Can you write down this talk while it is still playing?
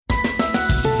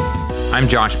I'm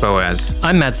Josh Boaz.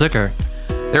 I'm Matt Zucker.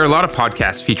 There are a lot of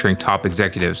podcasts featuring top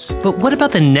executives. But what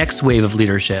about the next wave of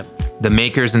leadership? The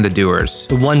makers and the doers.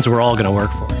 The ones we're all going to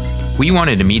work for. We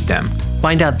wanted to meet them.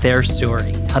 Find out their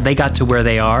story, how they got to where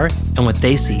they are, and what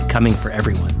they see coming for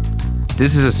everyone.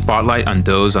 This is a spotlight on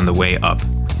those on the way up.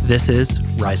 This is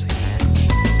Rising.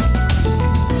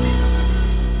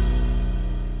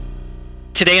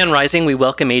 Today on Rising, we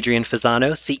welcome Adrian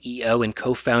Fasano, CEO and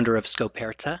co-founder of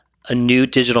Scoperta, a new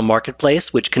digital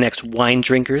marketplace which connects wine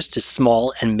drinkers to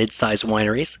small and mid-sized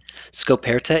wineries.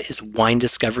 Scoperta is wine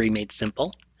discovery made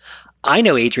simple. I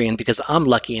know Adrian because I'm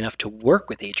lucky enough to work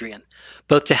with Adrian,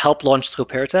 both to help launch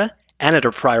Scoperta and at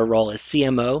her prior role as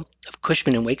CMO of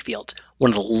Cushman & Wakefield, one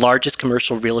of the largest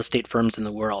commercial real estate firms in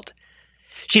the world.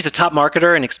 She's a top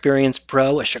marketer and experienced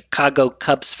pro, a Chicago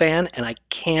Cubs fan, and I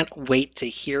can't wait to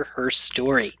hear her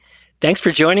story. Thanks for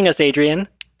joining us, Adrian.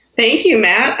 Thank you,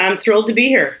 Matt. I'm thrilled to be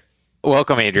here.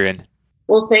 Welcome, Adrian.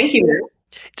 Well, thank you,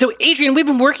 Matt. So, Adrian, we've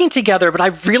been working together, but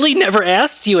I've really never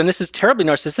asked you, and this is terribly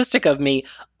narcissistic of me,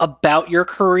 about your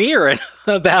career and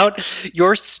about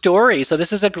your story. So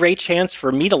this is a great chance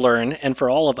for me to learn and for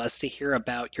all of us to hear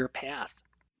about your path.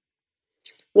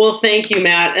 Well, thank you,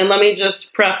 Matt. And let me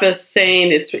just preface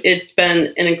saying it's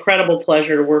been an incredible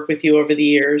pleasure to work with you over the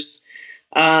years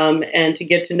and to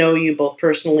get to know you both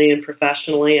personally and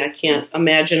professionally. I can't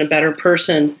imagine a better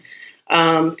person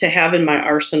to have in my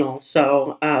arsenal.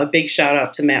 So a big shout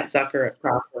out to Matt Zucker at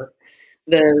Proper,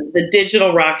 the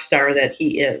digital rock star that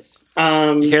he is.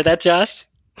 You hear that, Josh?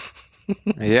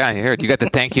 Yeah, I heard. You got the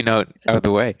thank you note out of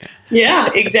the way. Yeah,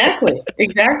 exactly.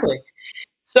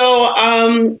 So,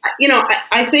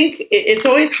 I think it's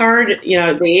always hard, at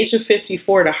the age of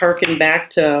 54 to hearken back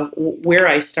to where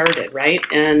I started, right?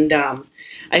 And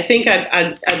I think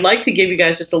I'd like to give you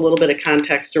guys just a little bit of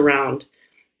context around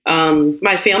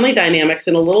my family dynamics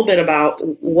and a little bit about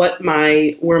where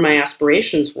my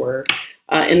aspirations were,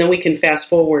 and then we can fast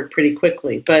forward pretty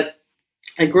quickly. But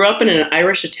I grew up in an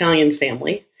Irish-Italian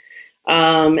family.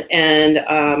 And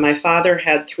my father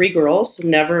had three girls,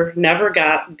 never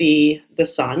got the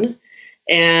son.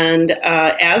 And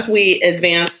as we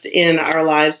advanced in our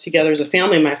lives together as a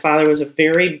family, my father was a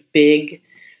very big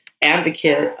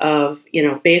advocate of,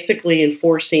 basically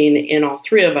enforcing in all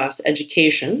three of us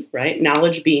education, right?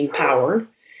 Knowledge being power.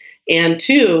 And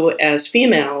two, as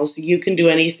females, you can do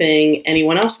anything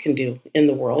anyone else can do in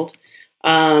the world.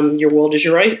 Your world is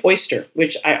your oyster,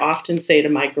 which I often say to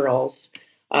my girls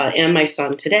and my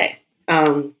son today.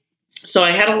 So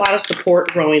I had a lot of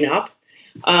support growing up,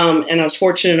 and I was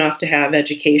fortunate enough to have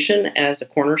education as a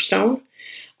cornerstone.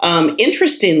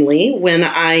 Interestingly, when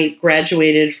I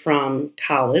graduated from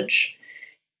college,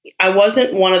 I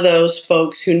wasn't one of those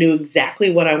folks who knew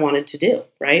exactly what I wanted to do,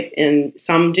 right? And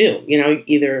some do.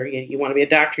 Either you want to be a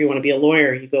doctor, you want to be a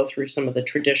lawyer, you go through some of the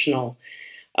traditional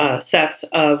sets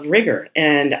of rigor.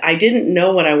 And I didn't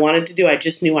know what I wanted to do. I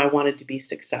just knew I wanted to be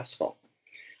successful.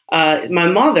 My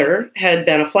mother had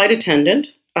been a flight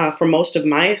attendant for most of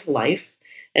my life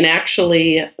and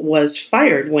actually was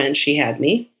fired when she had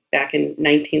me back in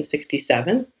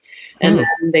 1967. And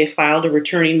then they filed a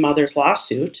returning mother's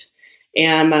lawsuit.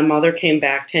 And my mother came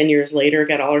back 10 years later,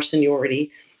 got all her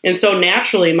seniority. And so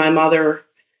naturally, my mother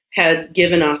had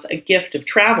given us a gift of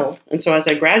travel. And so as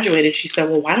I graduated, she said,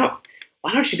 well, why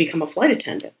don't you become a flight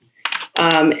attendant?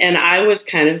 And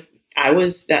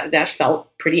that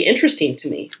felt pretty interesting to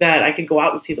me, that I could go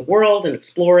out and see the world and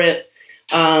explore it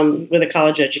with a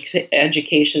college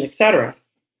education, et cetera.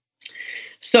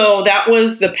 So that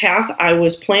was the path I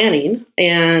was planning,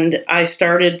 and I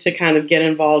started to kind of get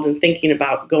involved in thinking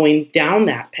about going down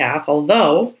that path.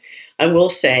 Although I will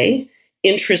say,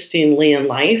 interestingly in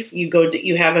life,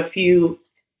 you have a few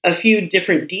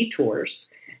different detours.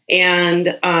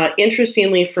 And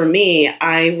interestingly for me,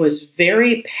 I was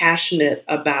very passionate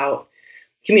about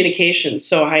communication.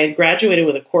 So I had graduated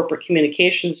with a corporate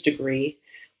communications degree,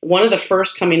 one of the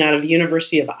first coming out of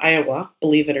University of Iowa,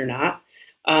 believe it or not,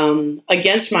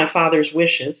 against my father's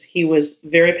wishes. He was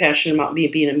very passionate about me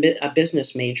being a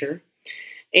business major.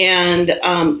 And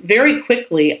very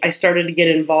quickly, I started to get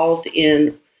involved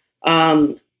in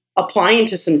applying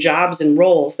to some jobs and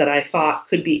roles that I thought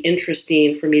could be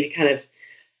interesting for me to kind of,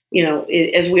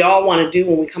 as we all want to do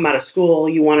when we come out of school,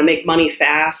 you want to make money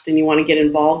fast and you want to get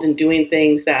involved in doing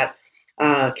things that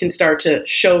can start to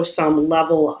show some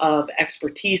level of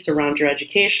expertise around your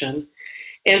education.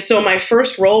 And so my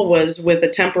first role was with a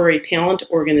temporary talent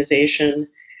organization,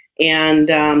 and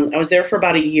I was there for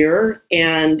about a year.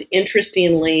 And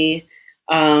interestingly,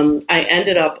 I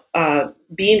ended up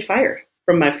being fired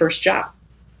from my first job.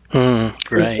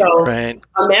 Right.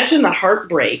 Imagine the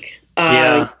heartbreak.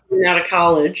 Coming out of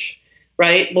college,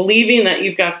 right? Believing that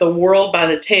you've got the world by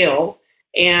the tail.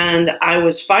 And I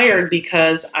was fired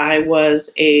because I was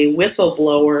a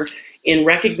whistleblower in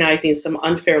recognizing some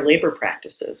unfair labor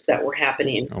practices that were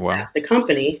happening Oh, wow. at the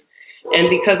company.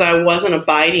 And because I wasn't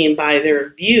abiding by their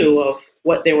view of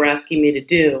what they were asking me to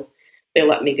do, they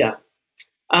let me go.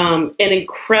 An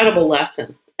incredible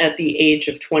lesson at the age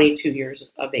of 22 years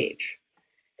of age.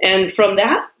 And from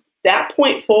that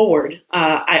point forward,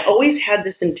 I always had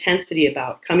this intensity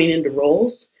about coming into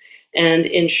roles and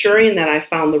ensuring that I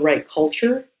found the right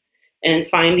culture and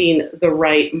finding the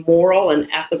right moral and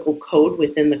ethical code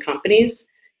within the companies,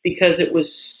 because it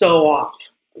was so off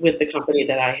with the company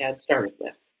that I had started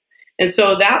with. And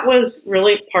so that was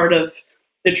really part of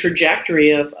the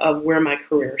trajectory of where my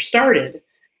career started.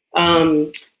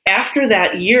 After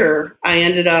that year, I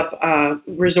ended up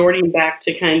resorting back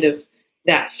to kind of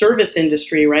that service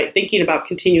industry, right? Thinking about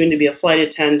continuing to be a flight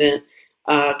attendant,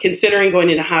 considering going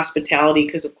into hospitality,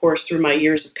 because of course, through my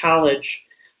years of college,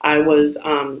 I was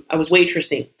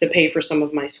waitressing to pay for some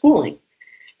of my schooling.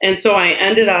 And so I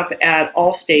ended up at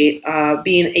Allstate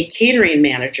being a catering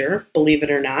manager, believe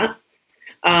it or not,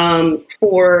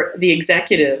 for the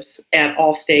executives at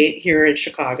Allstate here in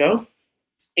Chicago.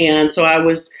 And so I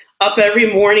was up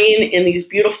every morning in these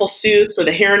beautiful suits with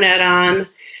a hairnet on.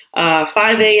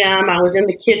 5 a.m., I was in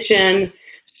the kitchen,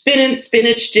 spinning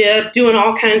spinach dip, doing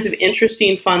all kinds of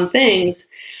interesting, fun things.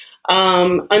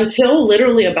 Until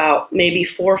literally about maybe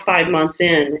 4 or 5 months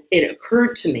in, it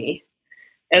occurred to me,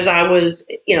 as I was,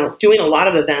 doing a lot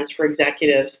of events for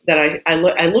executives, that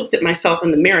I looked at myself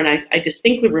in the mirror, and I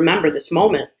distinctly remember this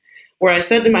moment where I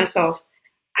said to myself,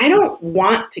 I don't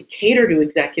want to cater to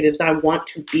executives. I want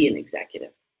to be an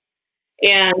executive.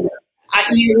 And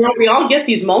we all get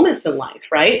these moments in life,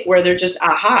 right, where they're just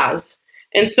ahas.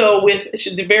 And so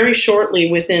very shortly,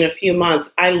 within a few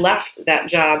months, I left that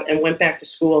job and went back to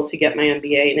school to get my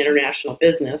MBA in international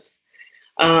business.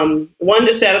 One,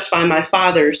 to satisfy my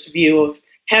father's view of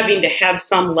having to have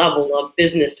some level of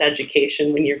business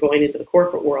education when you're going into the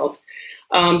corporate world.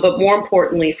 But more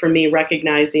importantly for me,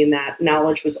 recognizing that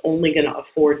knowledge was only going to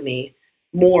afford me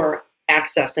more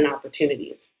access and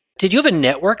opportunities. Did you have a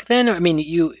network then? I mean,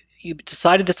 you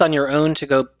decided this on your own to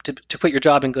go to quit your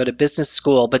job and go to business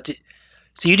school, but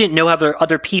so you didn't know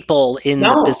other people in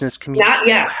the business community? Not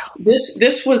yet. Wow.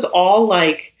 This was all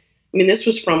this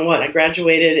was from what? I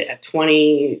graduated at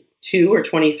 22 or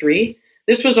 23.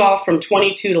 This was all from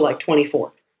 22 to like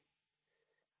 24.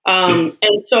 And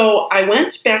so I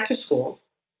went back to school,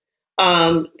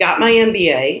 got my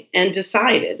MBA, and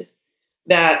decided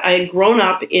that I had grown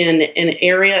up in an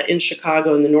area in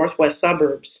Chicago in the northwest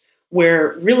suburbs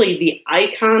where really the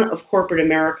icon of corporate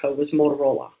America was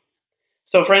Motorola.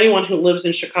 So for anyone who lives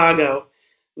in Chicago,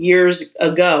 years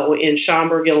ago in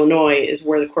Schaumburg, Illinois, is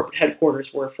where the corporate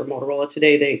headquarters were for Motorola.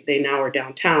 Today, they now are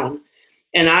downtown.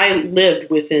 And I lived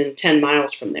within 10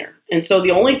 miles from there. And so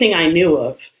the only thing I knew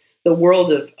of the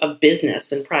world of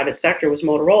business and private sector was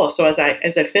Motorola. So as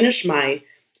I finished my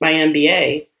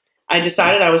MBA, I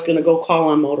decided I was going to go call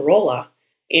on Motorola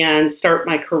and start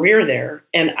my career there.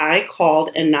 And I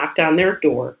called and knocked on their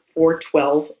door for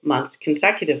 12 months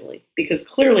consecutively, because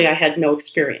clearly I had no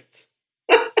experience.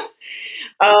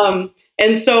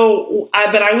 And so,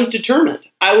 but I was determined.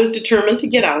 I was determined to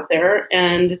get out there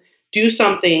and do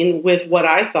something with what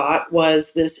I thought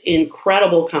was this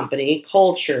incredible company,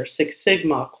 culture, Six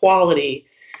Sigma, quality.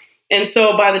 And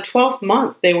so by the 12th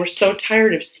month, they were so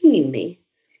tired of seeing me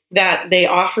that they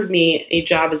offered me a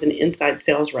job as an inside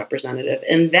sales representative.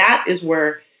 And that is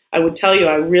where I would tell you,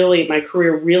 my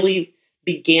career really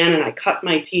began, and I cut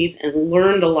my teeth and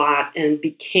learned a lot and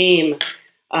became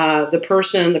the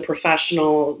person, the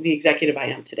professional, the executive I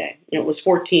am today. It was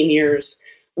 14 years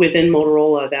within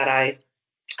Motorola that I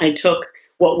took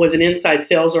what was an inside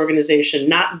sales organization,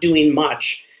 not doing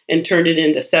much, and turned it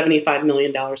into $75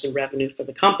 million in revenue for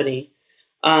the company,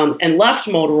 and left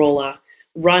Motorola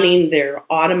running their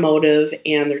automotive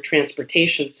and their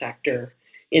transportation sector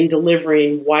in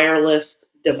delivering wireless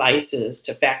devices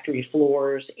to factory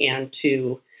floors and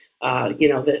to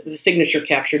the signature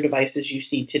capture devices you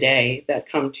see today that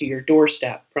come to your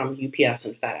doorstep from UPS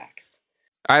and FedEx.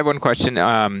 I have one question.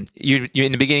 You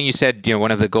in the beginning you said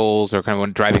one of the goals or kind of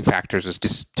one driving factors was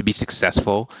just to be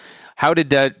successful. How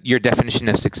did your definition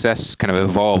of success kind of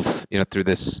evolve through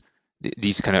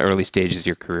these kind of early stages of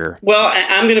your career? Well,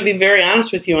 I'm going to be very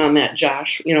honest with you on that,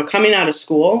 Josh. Coming out of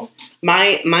school,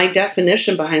 my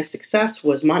definition behind success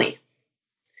was money.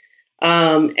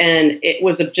 And it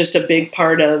was just a big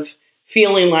part of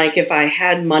feeling like if I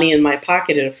had money in my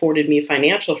pocket, it afforded me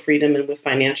financial freedom. And with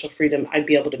financial freedom, I'd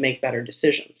be able to make better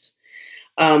decisions.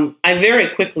 I very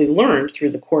quickly learned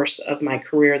through the course of my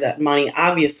career that money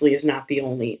obviously is not the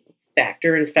only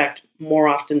factor. In fact, more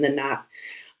often than not,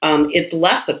 it's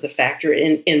less of the factor.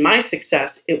 In my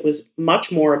success, it was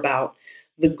much more about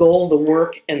the goal, the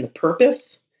work, and the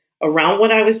purpose around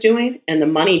what I was doing, and the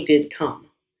money did come.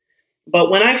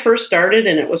 But when I first started,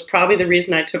 and it was probably the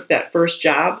reason I took that first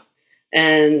job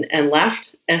and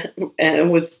left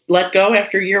and was let go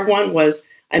after year one, was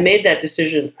I made that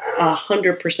decision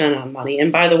 100% on money.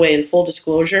 And by the way, in full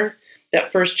disclosure,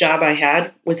 that first job I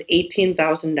had was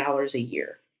 $18,000 a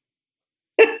year.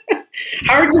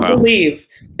 Hard to believe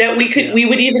that we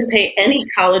would even pay any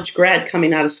college grad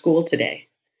coming out of school today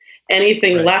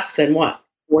anything less than what,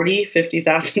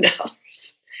 $50,000,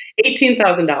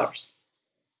 $18,000.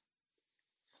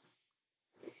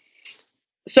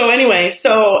 So anyway,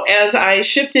 as I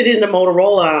shifted into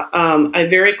Motorola, I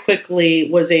very quickly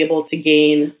was able to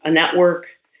gain a network,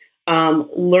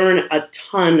 learn a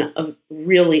ton of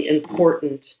really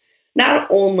important, not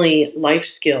only life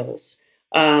skills,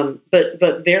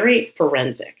 but very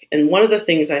forensic. And one of the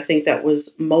things I think that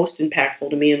was most impactful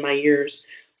to me in my years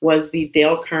was the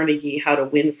Dale Carnegie How to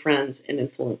Win Friends and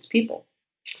Influence People.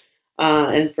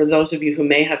 And for those of you who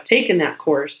may have taken that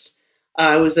course,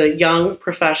 I was a young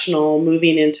professional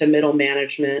moving into middle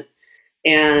management.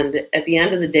 And at the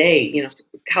end of the day,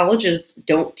 colleges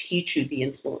don't teach you the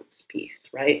influence piece,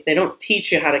 right? They don't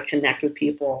teach you how to connect with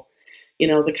people.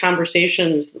 The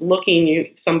conversations,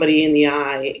 looking somebody in the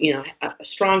eye, a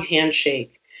strong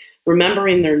handshake,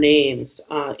 remembering their names,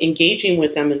 engaging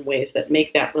with them in ways that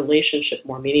make that relationship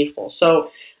more meaningful.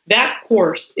 So that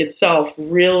course itself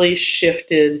really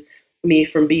shifted me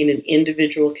from being an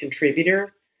individual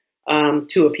contributor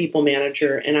to a people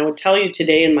manager. And I would tell you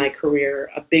today in my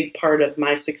career, a big part of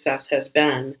my success has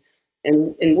been,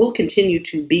 and will continue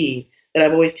to be, that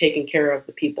I've always taken care of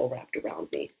the people wrapped around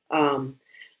me.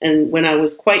 And when I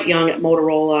was quite young at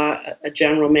Motorola, a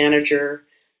general manager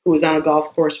who was on a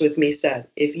golf course with me said,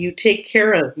 if you take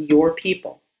care of your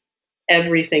people,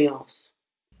 everything else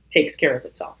takes care of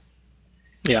itself.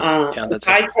 That's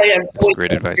I tell you, I've always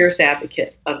been a fierce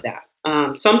advocate of that.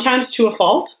 Sometimes to a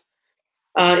fault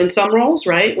in some roles,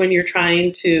 right? When you're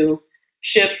trying to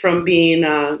shift from being,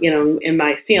 in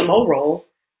my CMO role,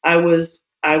 I was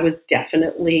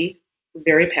definitely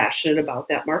very passionate about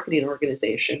that marketing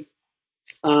organization.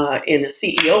 In a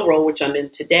CEO role, which I'm in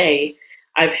today,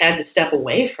 I've had to step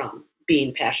away from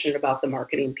being passionate about the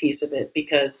marketing piece of it,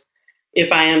 because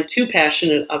if I am too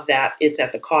passionate of that, it's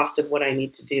at the cost of what I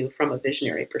need to do from a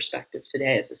visionary perspective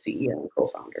today as a CEO and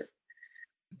co-founder.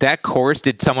 That course,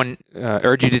 did someone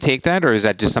urge you to take that, or is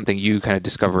that just something you kind of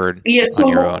discovered so on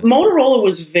your own? Motorola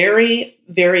was very,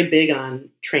 very big on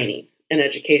training and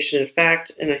education. In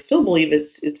fact, and I still believe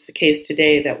it's the case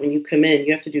today, that when you come in,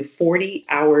 you have to do 40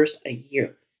 hours a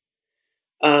year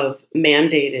of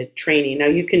mandated training. Now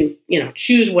you can,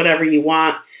 choose whatever you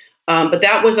want, but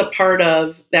that was a part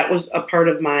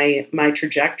of my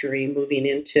trajectory moving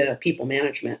into people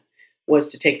management, was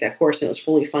to take that course, and it was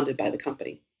fully funded by the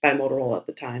company, by Motorola at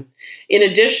the time. In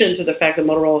addition to the fact that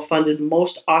Motorola funded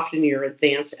most often your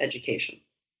advanced education.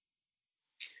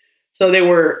 So they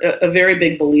were a very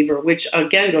big believer, which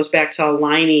again goes back to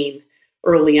aligning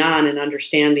early on and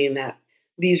understanding that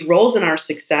these roles in our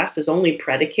success is only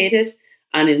predicated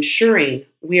on ensuring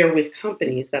we are with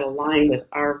companies that align with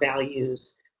our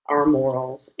values, our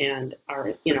morals, and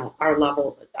our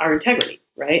level, our integrity,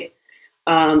 right?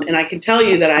 And I can tell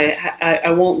you that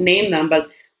I won't name them, but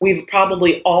we've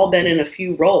probably all been in a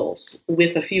few roles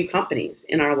with a few companies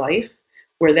in our life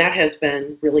where that has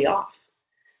been really off.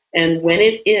 And when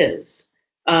it is,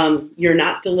 you're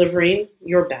not delivering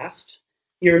your best.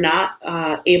 You're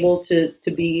not able to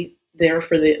be there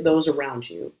for those around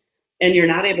you, and you're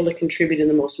not able to contribute in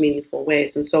the most meaningful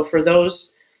ways. And so, for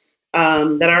those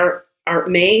that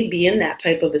may be in that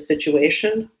type of a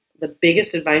situation, the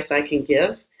biggest advice I can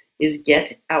give is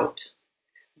get out.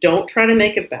 Don't try to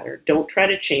make it better. Don't try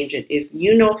to change it. If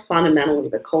you know fundamentally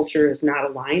the culture is not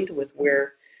aligned with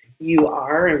where you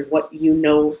are and what you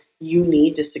know you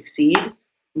need to succeed,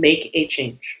 make a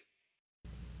change.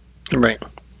 Right.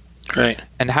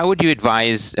 And how would you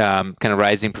advise kind of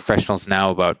rising professionals now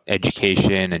about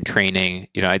education and training?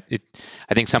 I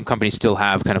think some companies still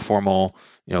have kind of formal,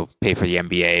 pay for the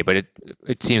MBA, but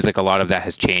it seems like a lot of that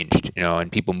has changed,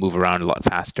 and people move around a lot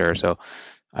faster. So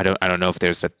I don't know if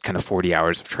there's that kind of 40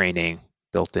 hours of training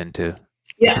built into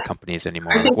companies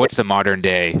anymore. What's the modern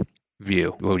day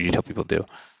view? What would you tell people to do?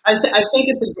 I think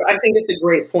it's a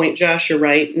great point, Josh. You're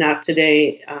right. Not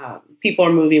today. People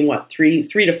are moving 3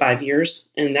 to 5 years,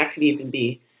 and that could even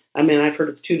be. I've heard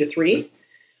it's 2 to 3.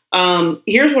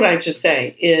 Here's what I just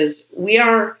say is we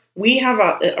have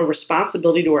a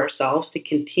responsibility to ourselves to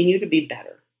continue to be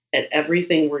better at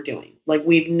everything we're doing. Like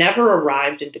we've never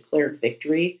arrived and declared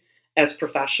victory as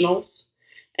professionals.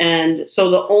 And so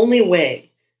the only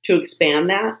way to expand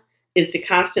that is to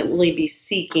constantly be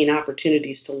seeking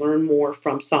opportunities to learn more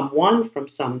from someone, from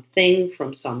something,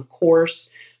 from some course,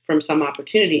 from some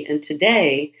opportunity. And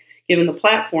today, given the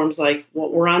platforms like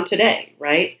what we're on today,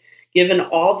 right? Given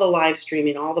all the live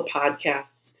streaming, all the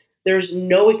podcasts, there's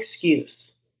no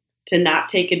excuse to not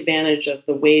take advantage of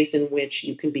the ways in which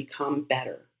you can become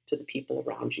better to the people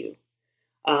around you,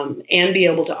 and be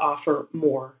able to offer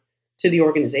more to the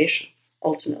organization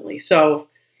ultimately. So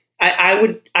I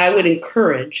would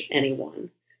encourage anyone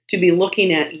to be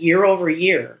looking at year over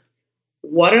year.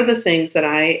 What are the things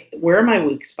where are my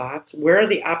weak spots? Where are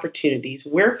the opportunities?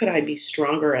 Where could I be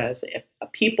stronger as a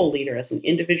people leader, as an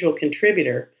individual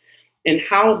contributor? And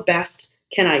how best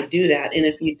can I do that? And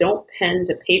if you don't pen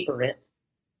to paper it,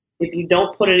 if you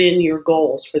don't put it in your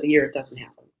goals for the year, it doesn't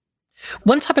happen.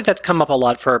 One topic that's come up a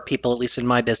lot for people, at least in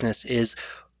my business, is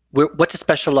what to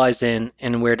specialize in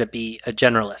and where to be a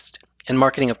generalist. And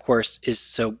marketing, of course, is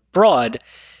so broad,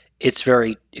 it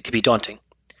could be daunting.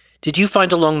 Did you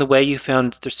find along the way you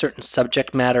found there's certain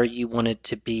subject matter you wanted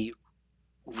to be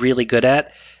really good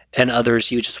at and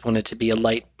others you just wanted to be a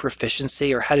light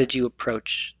proficiency, or how did you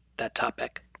approach that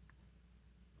topic?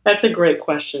 That's a great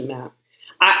question, Matt.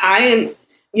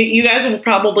 You guys will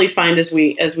probably find as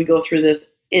we go through this,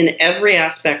 in every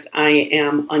aspect, I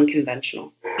am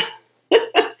unconventional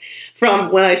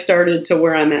from when I started to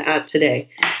where I'm at today.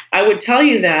 I would tell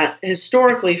you that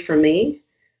historically for me,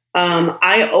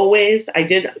 I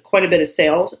did quite a bit of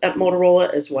sales at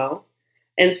Motorola as well.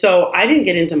 And so I didn't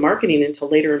get into marketing until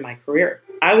later in my career.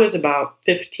 I was about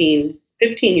 15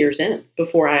 years in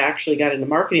before I actually got into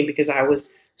marketing because I was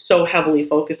so heavily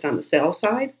focused on the sales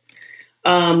side.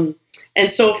 And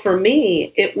so for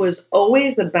me, it was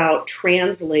always about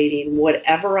translating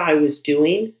whatever I was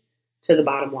doing to the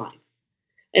bottom line.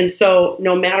 And so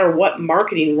no matter what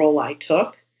marketing role I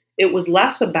took, it was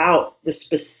less about the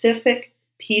specific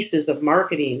pieces of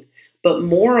marketing, but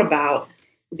more about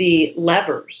the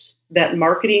levers that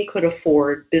marketing could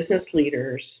afford business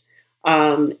leaders,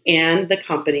 and the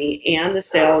company and the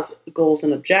sales goals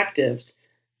and objectives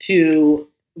to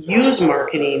use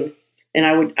marketing.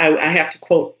 And I have to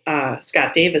quote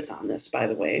Scott Davis on this, by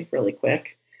the way, really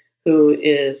quick, who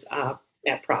is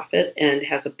at Profit and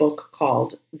has a book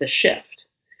called The Shift.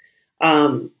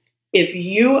 If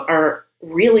you are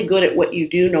really good at what you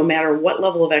do, no matter what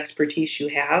level of expertise you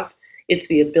have, it's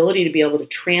the ability to be able to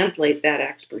translate that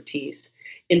expertise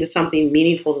into something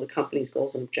meaningful to the company's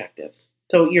goals and objectives.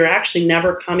 So you're actually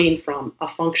never coming from a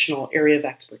functional area of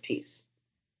expertise.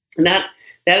 And that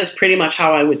is pretty much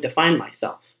how I would define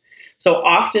myself. So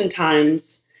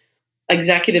oftentimes,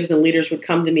 executives and leaders would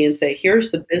come to me and say,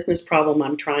 here's the business problem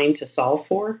I'm trying to solve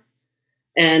for.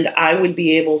 And I would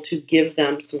be able to give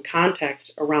them some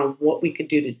context around what we could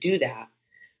do to do that.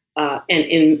 And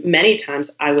in many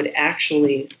times, I would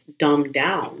actually dumb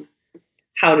down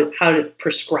how to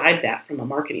prescribe that from a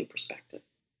marketing perspective.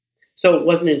 So it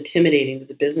wasn't intimidating to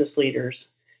the business leaders,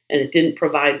 and it didn't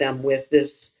provide them with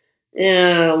this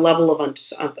level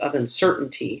of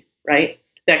uncertainty, right?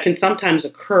 That can sometimes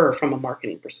occur from a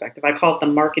marketing perspective. I call it the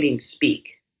marketing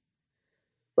speak,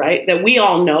 right? That we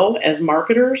all know as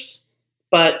marketers,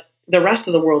 but the rest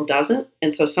of the world doesn't.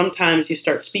 And so sometimes you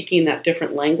start speaking that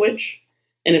different language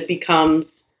and it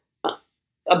becomes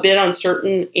a bit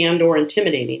uncertain and or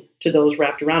intimidating to those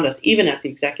wrapped around us, even at the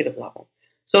executive level.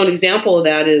 So an example of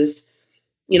that is,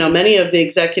 many of the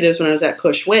executives when I was at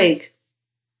Cushwake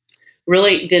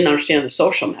really didn't understand the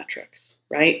social metrics,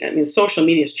 right? I mean, social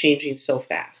media is changing so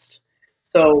fast.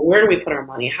 So where do we put our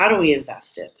money? How do we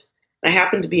invest it? I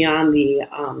happen to be on the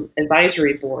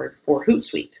advisory board for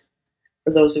Hootsuite.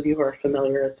 For those of you who are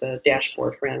familiar, it's a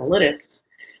dashboard for analytics.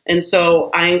 And so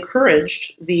I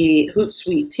encouraged the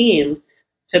Hootsuite team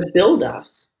to build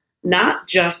us not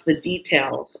just the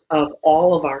details of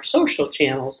all of our social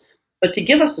channels, but to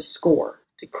give us a score,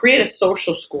 to create a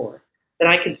social score that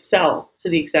I could sell to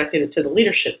the executive, to the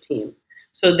leadership team.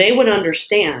 So they would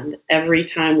understand every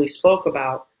time we spoke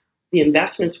about the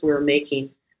investments we were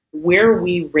making, where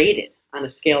we rated on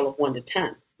a scale of 1 to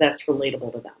 10 that's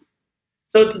relatable to them.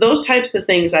 So it's those types of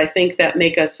things I think that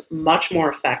make us much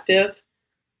more effective.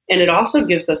 And it also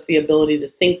gives us the ability to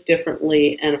think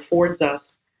differently and affords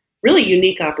us really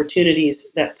unique opportunities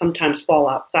that sometimes fall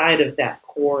outside of that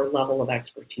core level of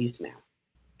expertise, Matt.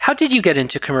 How did you get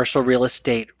into commercial real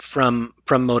estate from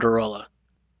Motorola?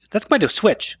 That's quite a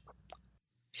switch.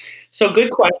 So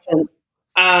good question.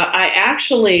 I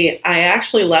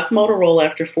actually left Motorola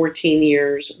after 14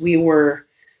 years. We were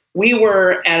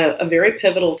at a very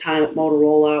pivotal time at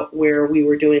Motorola where we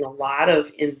were doing a lot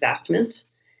of investment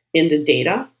into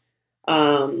data,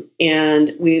 and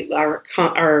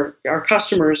our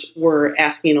customers were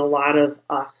asking a lot of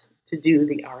us to do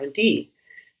the R&D.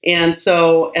 And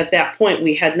so at that point,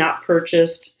 we had not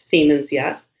purchased Siemens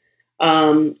yet,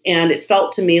 and it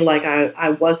felt to me like I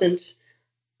wasn't.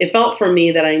 It felt for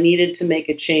me that I needed to make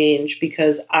a change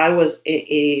because I was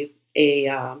a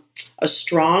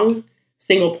strong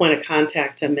single point of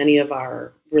contact to many of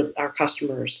our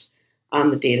customers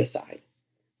on the data side.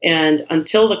 And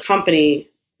until the company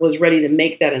was ready to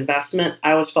make that investment,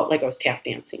 I always felt like I was tap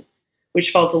dancing, which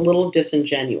felt a little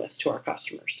disingenuous to our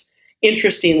customers.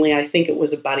 Interestingly, I think it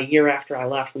was about a year after I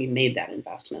left, we made that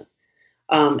investment,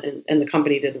 and the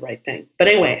company did the right thing. But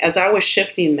anyway, as I was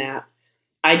shifting that,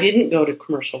 I didn't go to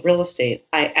commercial real estate.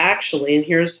 I actually, and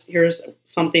here's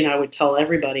something I would tell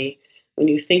everybody when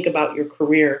you think about your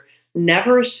career,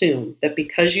 never assume that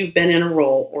because you've been in a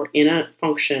role or in a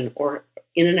function or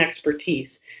in an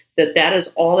expertise, that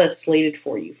is all that's slated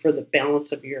for you for the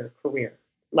balance of your career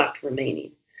left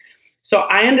remaining. So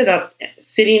I ended up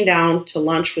sitting down to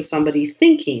lunch with somebody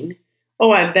thinking,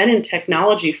 oh, I've been in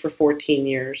technology for 14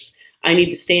 years. I need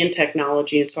to stay in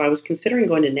technology. And so I was considering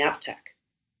going to Navtech.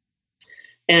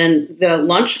 And the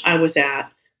lunch I was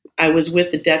at, I was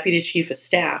with the deputy chief of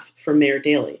staff for Mayor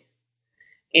Daley.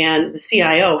 And the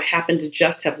CIO happened to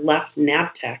just have left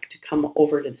Navtech to come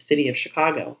over to the city of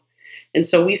Chicago. And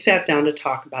so we sat down to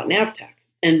talk about Navtech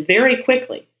and very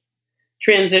quickly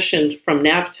transitioned from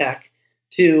Navtech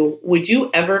to, would you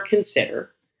ever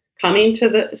consider coming to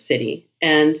the city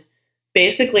and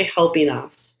basically helping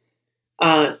us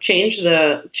change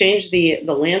the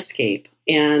landscape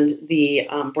and the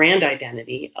brand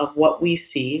identity of what we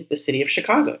see the city of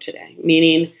Chicago today?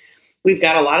 Meaning, we've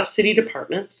got a lot of city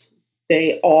departments.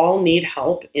 They all need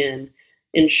help in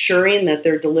ensuring that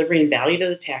they're delivering value to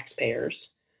the taxpayers.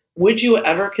 Would you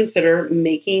ever consider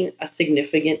making a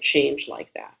significant change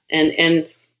like that? And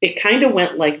it kind of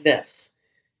went like this.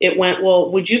 It went,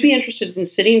 well, would you be interested in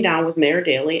sitting down with Mayor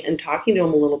Daley and talking to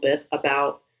him a little bit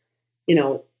about,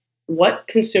 what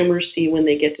consumers see when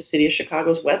they get to City of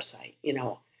Chicago's website?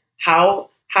 How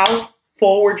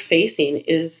forward-facing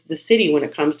is the city when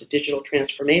it comes to digital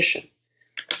transformation?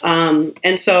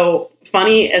 And so,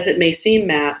 funny as it may seem,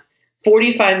 Matt,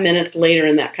 45 minutes later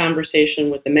in that conversation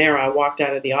with the mayor, I walked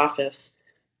out of the office,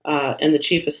 and the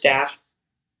chief of staff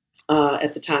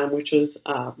at the time, which was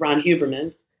Ron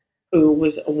Huberman, who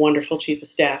was a wonderful chief of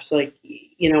staff, is like,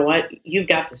 you know what? You've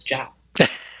got this job.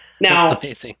 Now,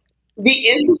 amazing. The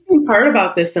interesting part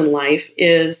about this in life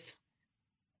is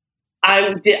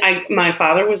my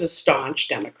father was a staunch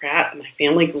Democrat. My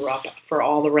family grew up for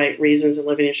all the right reasons and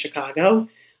living in Chicago.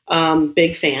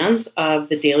 Big fans of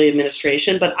the Daley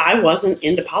administration, but I wasn't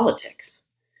into politics.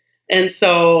 And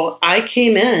so I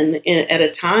came in at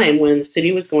a time when the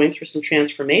city was going through some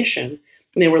transformation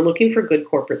and they were looking for good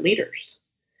corporate leaders.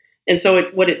 And so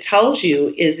what it tells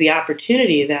you is the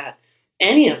opportunity that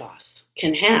any of us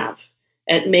can have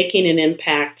at making an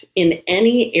impact in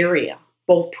any area,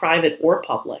 both private or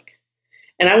public.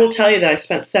 And I will tell you that I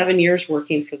spent 7 years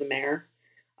working for the mayor,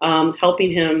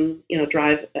 helping him,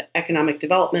 drive economic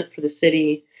development for the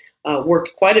city.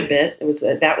 Worked quite a bit.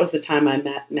 That was the time I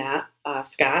met Matt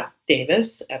Scott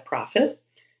Davis at Profit,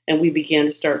 and we began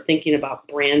to start thinking about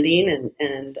branding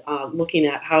and looking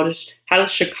at how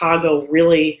does Chicago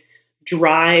really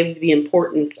drive the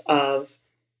importance of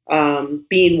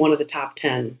being one of the top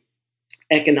 10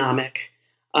 economic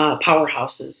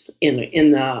powerhouses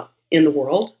in the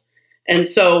world. And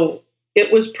so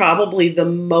it was probably the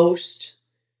most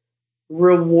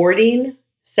rewarding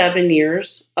 7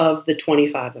 years of the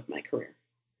 25 of my career.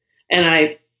 And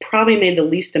I probably made the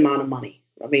least amount of money.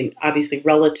 I mean, obviously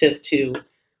relative to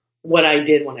what I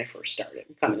did when I first started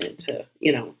coming into,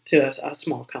 to a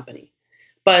small company.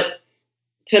 But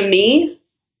to me,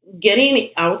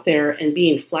 getting out there and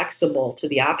being flexible to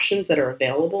the options that are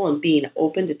available and being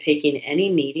open to taking any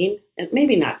meeting, and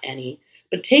maybe not any,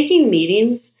 but taking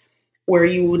meetings where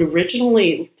you would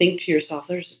originally think to yourself,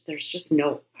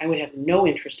 I would have no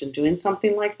interest in doing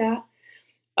something like that,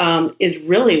 is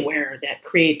really where that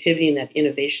creativity and that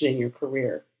innovation in your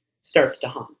career starts to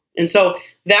hum. And so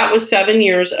that was 7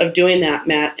 years of doing that,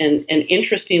 Matt. And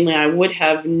interestingly, I would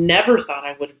have never thought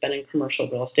I would have been in commercial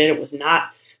real estate. It was not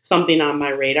something on my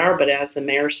radar, but as the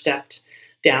mayor stepped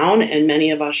down and many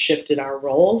of us shifted our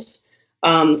roles,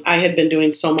 I had been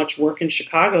doing so much work in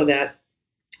Chicago that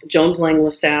Jones Lang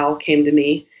LaSalle came to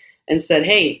me and said,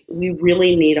 hey, we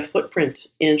really need a footprint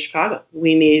in Chicago.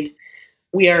 We need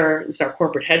It's our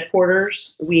corporate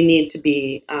headquarters. We need to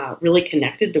be really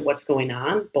connected to what's going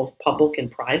on, both public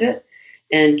and private.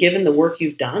 And given the work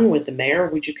you've done with the mayor,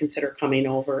 would you consider coming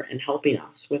over and helping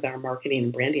us with our marketing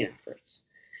and branding efforts?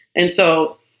 And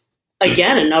so,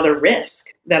 again, another risk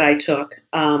that I took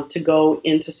to go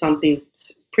into something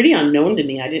pretty unknown to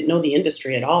me. I didn't know the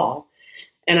industry at all.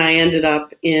 And I ended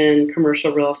up in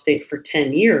commercial real estate for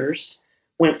 10 years,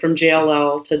 went from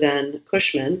JLL to then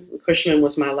Cushman. Cushman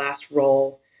was my last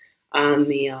role on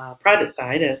the private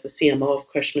side as the CMO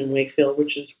of Cushman & Wakefield,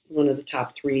 which is one of the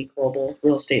top 3 global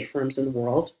real estate firms in the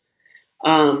world.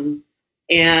 And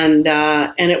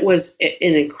it was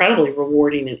an incredibly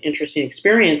rewarding and interesting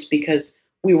experience because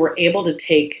we were able to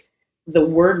take the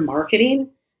word marketing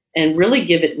and really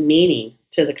give it meaning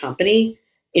to the company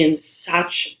in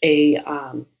such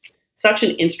an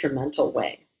instrumental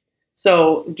way.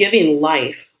 So giving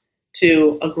life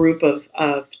to a group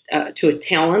to a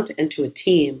talent and to a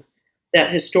team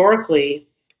that historically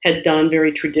had done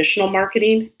very traditional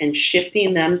marketing and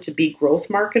shifting them to be growth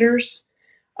marketers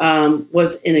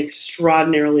was an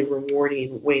extraordinarily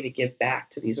rewarding way to give back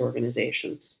to these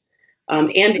organizations.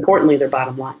 And importantly, their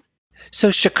bottom line.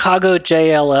 So Chicago,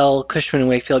 JLL, Cushman &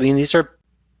 Wakefield, I mean,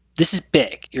 this is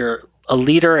big. You're a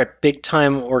leader at big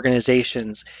time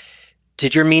organizations.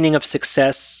 Did your meaning of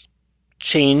success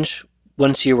change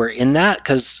once you were in that?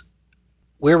 Because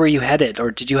where were you headed, or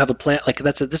did you have a plan? Like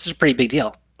this is a pretty big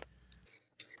deal.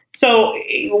 So,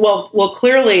 well,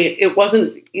 clearly it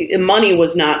wasn't. Money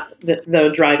was not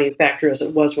the driving factor as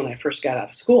it was when I first got out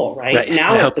of school. Right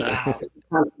now, it's about the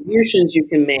contributions you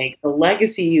can make, the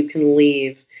legacy you can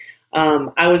leave.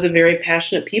 I was a very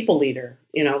passionate people leader.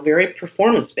 Very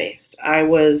performance based. I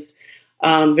was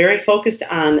very focused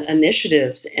on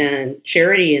initiatives and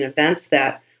charity and events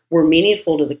that were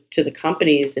meaningful to the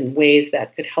companies in ways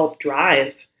that could help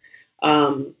drive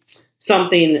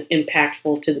something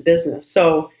impactful to the business.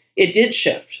 So it did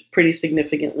shift pretty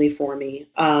significantly for me.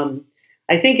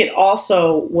 I think it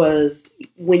also was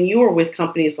when you are with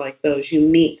companies like those, you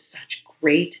meet such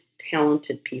great,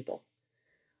 talented people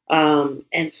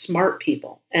and smart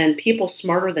people and people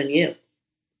smarter than you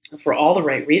for all the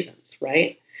right reasons,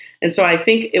 right? And so I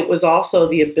think it was also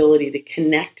the ability to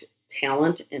connect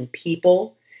talent and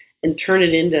people and turn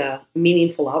it into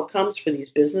meaningful outcomes for these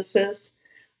businesses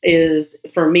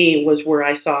for me, was where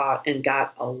I saw and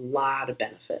got a lot of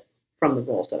benefit from the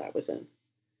roles that I was in.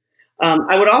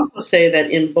 I would also say that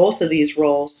in both of these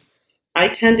roles, I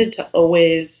tended to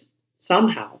always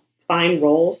somehow find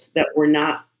roles that were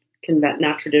not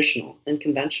traditional and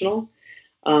conventional.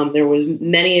 There was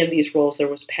many of these roles, there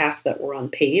was paths that were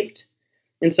unpaved.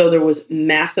 And so there was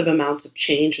massive amounts of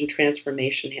change and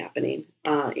transformation happening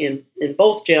in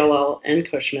both JLL and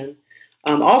Cushman,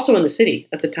 also in the city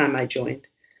at the time I joined.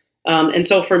 And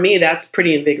so for me, that's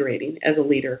pretty invigorating as a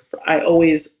leader. I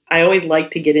always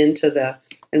like to get into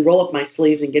and roll up my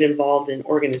sleeves and get involved in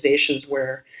organizations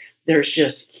where there's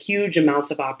just huge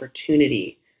amounts of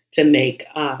opportunity to make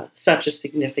such a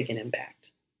significant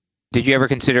impact. Did you ever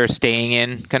consider staying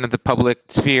in kind of the public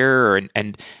sphere,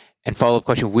 and follow-up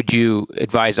question, would you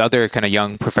advise other kind of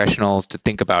young professionals to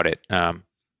think about it,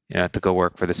 to go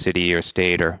work for the city or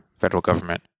state or federal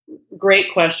government?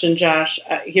 Great question, Josh.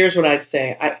 Here's what I'd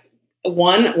say.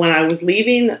 When I was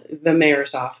leaving the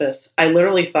mayor's office, I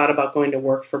literally thought about going to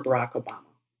work for Barack Obama,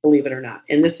 believe it or not.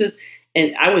 And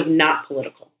I was not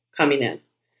political coming in.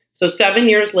 So 7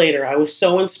 years later, I was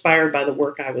so inspired by the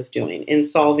work I was doing in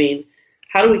solving,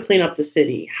 how do we clean up the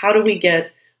city? How do we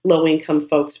get low-income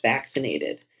folks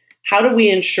vaccinated? How do we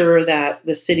ensure that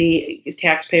the city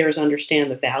taxpayers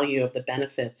understand the value of the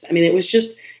benefits? I mean, it was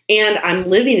just, and I'm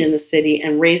living in the city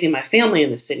and raising my family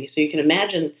in the city. So you can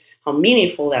imagine how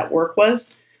meaningful that work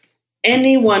was.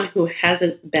 Anyone who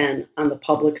hasn't been on the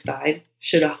public side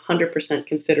should 100%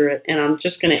 consider it. And I'm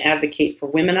just going to advocate for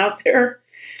women out there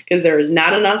because there is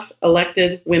not enough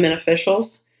elected women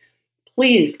officials.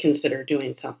 Please consider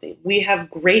doing something. We have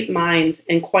great minds,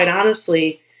 and quite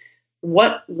honestly,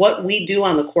 what we do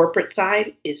on the corporate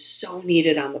side is so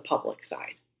needed on the public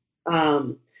side.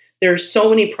 There are so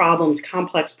many problems,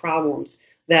 complex problems,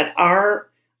 that our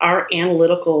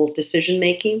analytical decision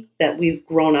making that we've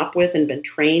grown up with and been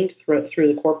trained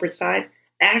through the corporate side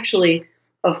actually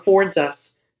affords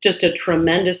us just a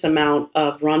tremendous amount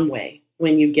of runway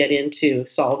when you get into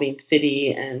solving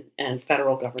city and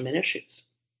federal government issues.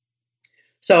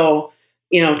 So,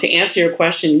 to answer your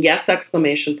question, yes,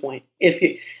 exclamation point. And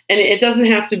it doesn't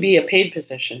have to be a paid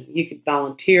position. You could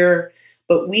volunteer,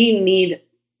 but we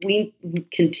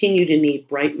continue to need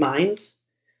bright minds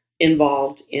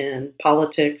involved in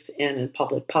politics and in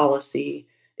public policy,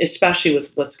 especially with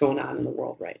what's going on in the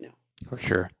world right now. For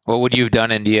sure. What would you have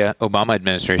done in the Obama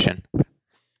administration?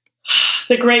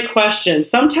 It's a great question.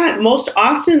 Sometimes, most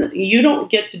often, you don't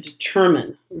get to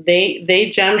determine.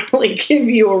 They generally give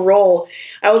you a role.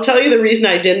 I will tell you the reason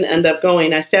I didn't end up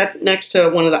going. I sat next to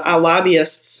one of the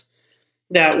lobbyists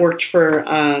that worked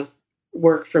for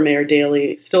Mayor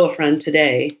Daley, still a friend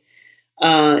today,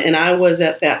 and I was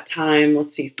at that time,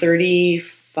 let's see,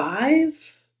 35.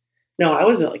 No, I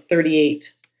was like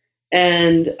 38,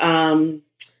 and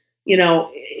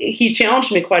he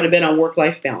challenged me quite a bit on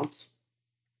work-life balance.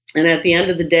 And at the end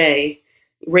of the day,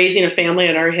 raising a family,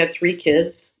 I'd already had 3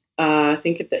 kids. I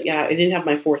didn't have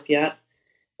my 4th yet.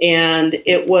 And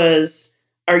it was,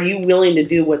 are you willing to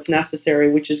do what's necessary,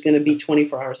 which is going to be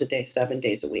 24 hours a day, 7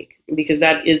 days a week? Because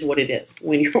that is what it is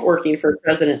when you're working for a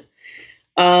president.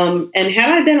 And had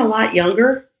I been a lot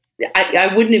younger,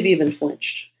 I wouldn't have even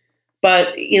flinched. But,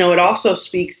 it also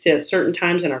speaks to, at certain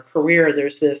times in our career,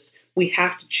 there's this, we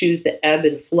have to choose the ebb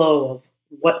and flow of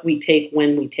what we take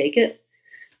when we take it.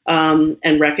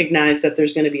 And recognize that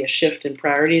there's going to be a shift in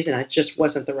priorities, and it just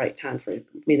wasn't the right time for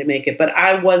me to make it. But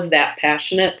I was that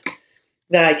passionate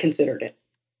that I considered it.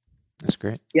 That's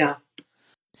great. Yeah.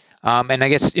 And I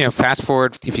guess, fast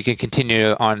forward, if you can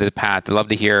continue on to the path, I'd love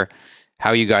to hear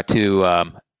how you got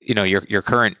to, your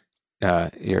current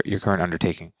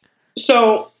undertaking.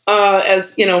 So,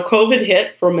 as COVID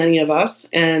hit for many of us,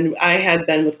 and I had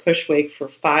been with Cushman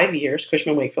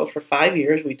Wakefield for 5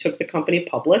 years. We took the company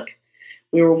public.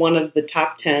 We were one of the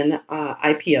top 10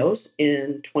 IPOs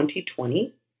in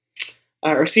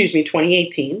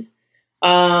 2018,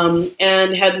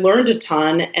 and had learned a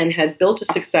ton and had built a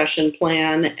succession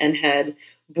plan and had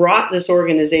brought this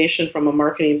organization from a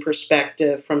marketing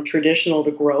perspective from traditional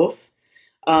to growth.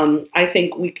 I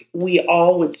think we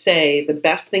all would say the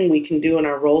best thing we can do in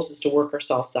our roles is to work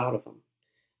ourselves out of them.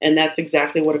 And that's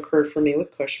exactly what occurred for me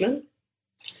with Cushman.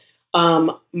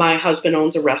 My husband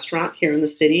owns a restaurant here in the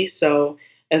city. So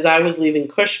as I was leaving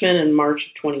Cushman in March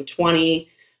of 2020,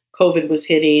 COVID was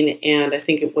hitting, and I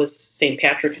think it was St.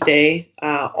 Patrick's Day.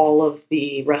 All of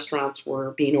the restaurants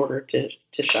were being ordered to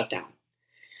shut down.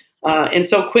 And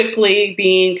so quickly,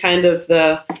 being kind of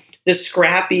the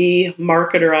scrappy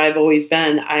marketer I've always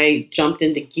been, I jumped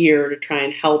into gear to try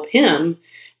and help him,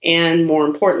 and more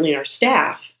importantly, our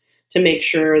staff, to make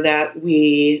sure that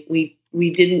we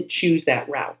didn't choose that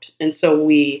route. And so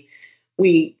we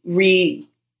rejiggered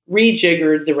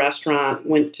the restaurant,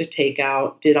 went to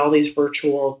takeout, did all these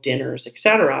virtual dinners,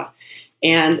 etc.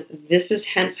 And this is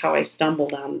hence how I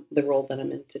stumbled on the role that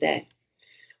I'm in today.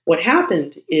 What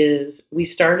happened is we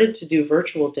started to do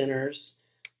virtual dinners,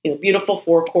 beautiful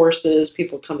 4 courses.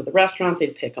 People would come to the restaurant,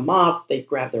 they'd pick them up, they'd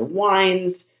grab their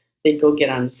wines, they'd go get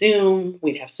on Zoom.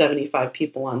 We'd have 75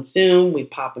 people on Zoom.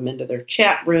 We'd pop them into their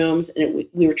chat rooms. And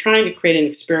we were trying to create an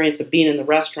experience of being in the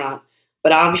restaurant,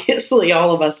 but obviously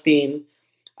all of us being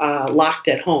locked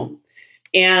at home.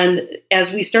 And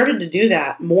as we started to do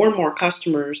that, more and more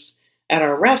customers at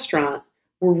our restaurant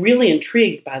were really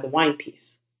intrigued by the wine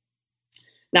piece.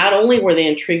 Not only were they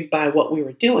intrigued by what we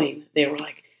were doing, they were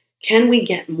like, can we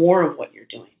get more of what you're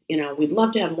doing? We'd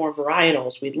love to have more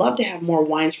varietals. We'd love to have more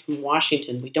wines from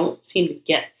Washington. We don't seem to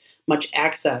get much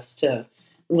access to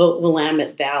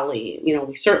Willamette Valley.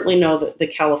 We certainly know the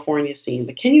California scene,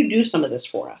 but can you do some of this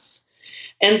for us?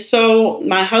 And so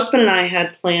my husband and I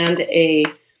had planned a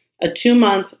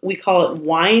 2-month, we call it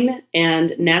Wine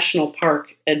and National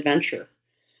Park Adventure,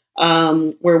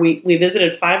 where we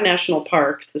visited 5 national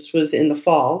parks. This was in the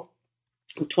fall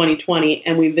of 2020,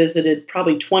 and we visited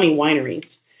probably 20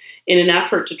 wineries in an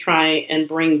effort to try and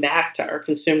bring back to our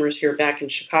consumers here back in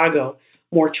Chicago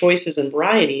more choices and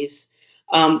varieties,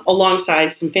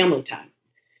 alongside some family time.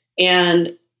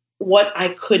 And what I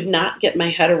could not get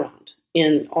my head around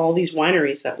in all these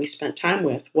wineries that we spent time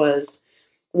with was,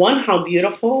 one, how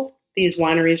beautiful these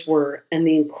wineries were, and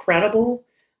the incredible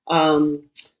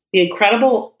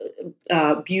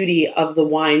beauty of the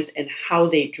wines and how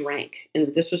they drank.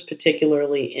 And this was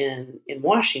particularly in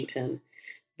Washington,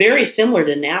 very similar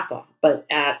to Napa, but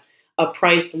at a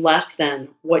price less than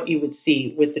what you would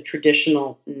see with the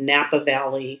traditional Napa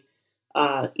Valley,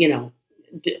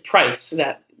 price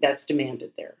that's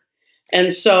demanded there.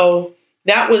 And so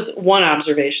that was one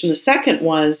observation. The second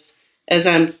was, as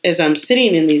I'm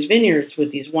sitting in these vineyards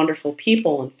with these wonderful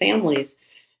people and families,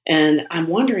 and I'm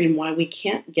wondering why we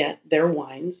can't get their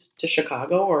wines to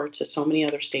Chicago or to so many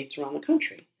other states around the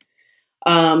country.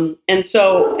 And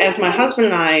so as my husband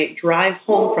and I drive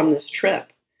home from this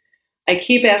trip, I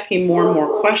keep asking more and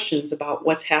more questions about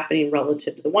what's happening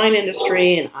relative to the wine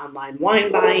industry and online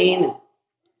wine buying and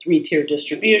 3-tier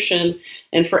distribution.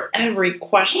 And for every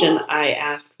question I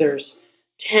ask, there's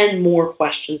 10 more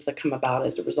questions that come about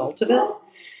as a result of it.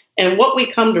 And what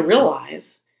we come to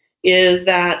realize is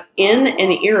that in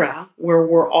an era where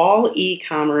we're all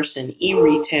e-commerce and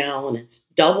e-retail and it's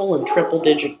double and triple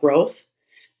digit growth,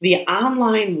 the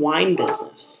online wine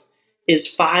business is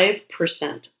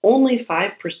 5%, only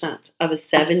 5% of a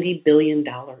 $70 billion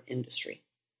industry,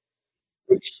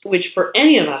 which for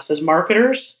any of us as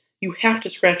marketers, you have to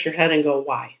scratch your head and go,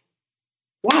 why?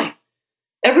 Why?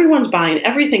 Everyone's buying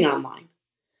everything online.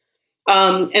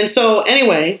 And so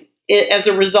anyway, as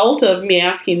a result of me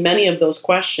asking many of those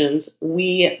questions,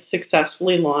 we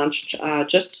successfully launched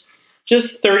just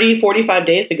 30, 45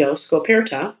 days ago,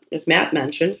 Scoperta, as Matt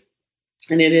mentioned.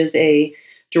 And it is a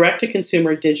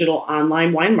direct-to-consumer digital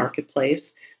online wine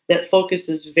marketplace that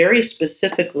focuses very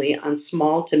specifically on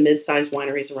small to mid-sized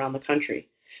wineries around the country.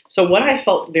 So what I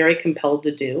felt very compelled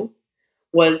to do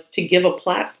was to give a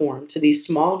platform to these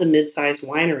small to mid-sized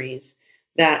wineries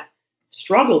that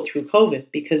struggled through COVID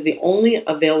because the only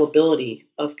availability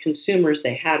of consumers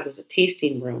they had was a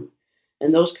tasting room.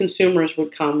 And those consumers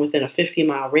would come within a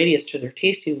 50-mile radius to their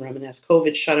tasting room. And as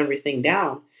COVID shut everything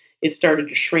down, it started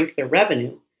to shrink their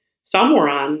revenue. Some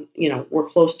were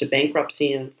close to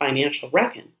bankruptcy and financial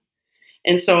reckoning.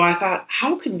 And so I thought,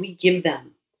 how could we give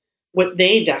them what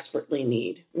they desperately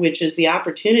need, which is the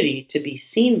opportunity to be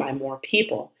seen by more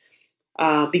people?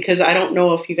 Because I don't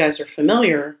know if you guys are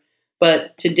familiar,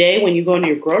 but today when you go into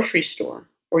your grocery store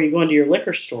or you go into your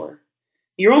liquor store,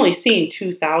 you're only seeing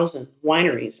 2,000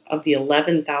 wineries of the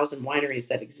 11,000 wineries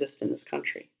that exist in this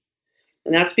country.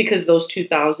 And that's because those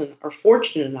 2,000 are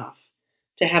fortunate enough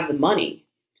to have the money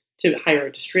to hire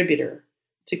a distributor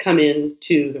to come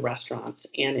into the restaurants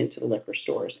and into the liquor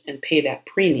stores and pay that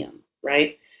premium,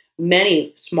 right?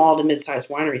 Many small to mid-sized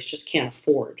wineries just can't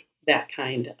afford that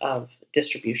kind of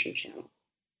distribution channel.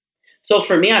 So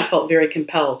for me, I felt very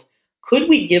compelled. Could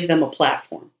we give them a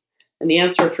platform? And the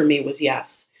answer for me was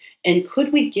yes. And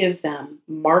could we give them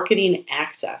marketing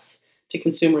access to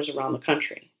consumers around the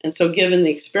country? And so given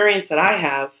the experience that I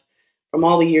have from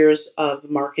all the years of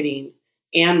marketing,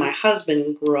 and my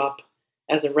husband grew up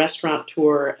as a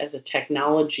restaurateur, as a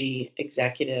technology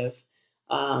executive,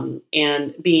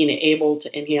 and being able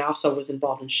to, and he also was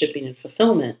involved in shipping and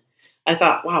fulfillment, I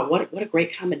thought, wow, what a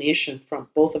great combination from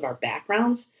both of our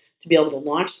backgrounds to be able to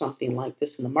launch something like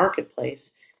this in the marketplace.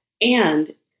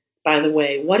 And by the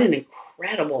way, what an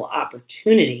incredible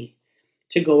opportunity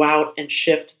to go out and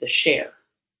shift the share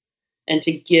and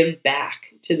to give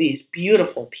back to these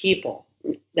beautiful people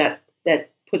that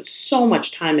put so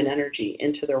much time and energy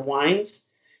into their wines,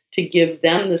 to give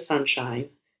them the sunshine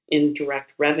in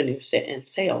direct revenue and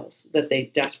sales that they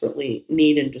desperately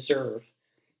need and deserve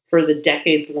for the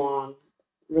decades-long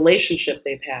relationship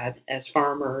they've had as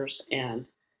farmers and,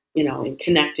 in a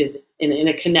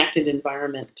connected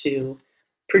environment to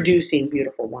producing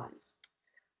beautiful wines.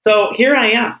 So here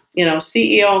I am,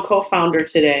 CEO and co-founder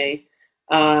today,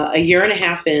 a year and a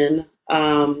half in.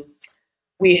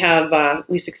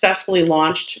 We successfully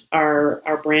launched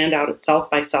our brand out at South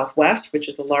by Southwest, which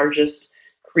is the largest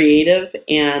creative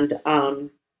and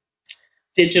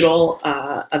digital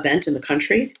event in the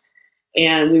country.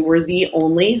 And we were the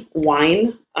only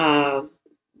wine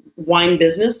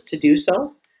business to do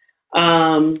so.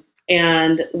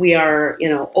 And we are,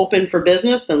 open for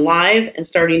business and live and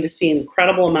starting to see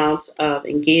incredible amounts of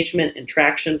engagement and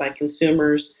traction by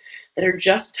consumers that are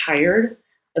just tired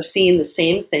of seeing the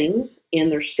same things in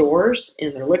their stores,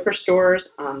 in their liquor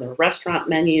stores, on their restaurant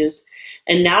menus,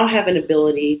 and now have an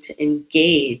ability to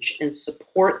engage and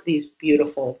support these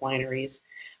beautiful wineries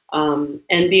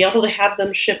and be able to have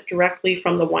them shipped directly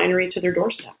from the winery to their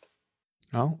doorstep.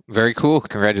 Oh, very cool.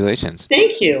 Congratulations.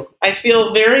 Thank you. I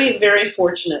feel very, very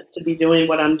fortunate to be doing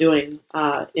what I'm doing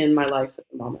in my life at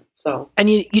the moment. So, and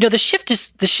the shift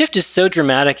is so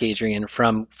dramatic, Adrian,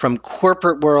 from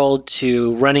corporate world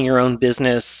to running your own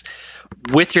business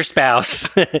with your spouse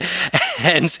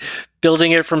and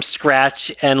building it from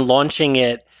scratch and launching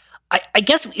it. I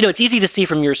guess it's easy to see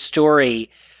from your story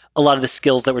a lot of the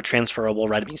skills that were transferable,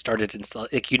 right? I mean, you started in,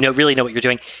 really know what you're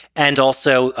doing, and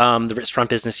also the restaurant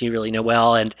business you really know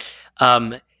well. And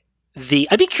I'd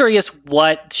be curious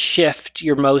what shift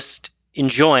you're most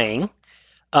enjoying,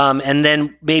 and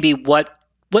then maybe what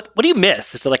do you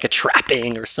miss? Is there like a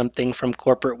trapping or something from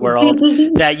corporate world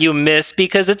that you miss?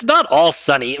 Because it's not all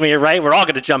sunny. I mean, you're right. We're all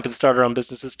going to jump and start our own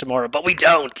businesses tomorrow, but we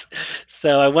don't.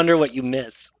 So I wonder what you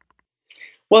miss.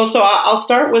 Well, so I'll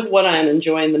start with what I'm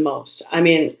enjoying the most. I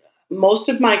mean, most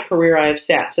of my career, I've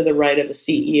sat to the right of a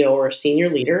CEO or a senior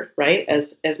leader, right?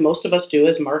 As most of us do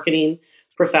as marketing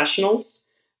professionals.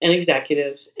 and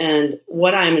executives. And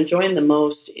what I'm enjoying the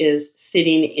most is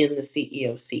sitting in the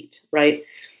CEO seat, right?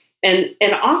 And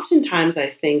oftentimes I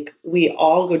think we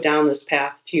all go down this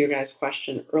path to your guys'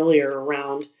 question earlier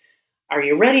around, are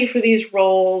you ready for these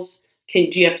roles? Do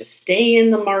you have to stay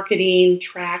in the marketing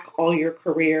track all your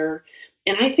career?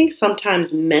 And I think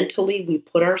sometimes mentally we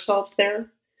put ourselves there.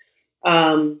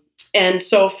 And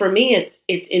so for me,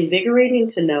 it's invigorating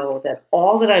to know that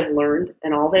all that I've learned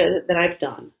and all that I've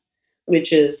done,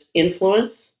 which is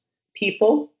influence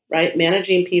people, right?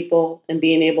 Managing people and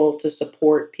being able to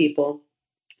support people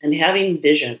and having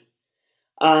vision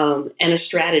and a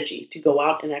strategy to go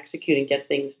out and execute and get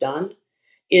things done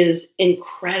is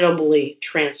incredibly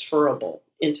transferable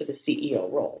into the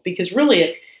CEO role. Because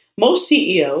really, most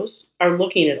CEOs are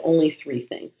looking at only three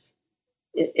things,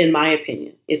 in my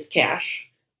opinion. It's cash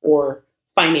or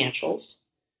financials,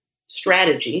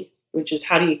 strategy, which is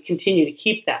how do you continue to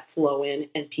keep that flow in,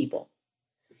 and people.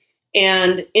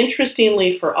 And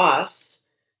interestingly for us,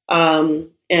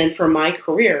 and for my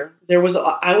career,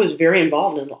 I was very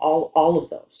involved in all of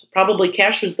those. Probably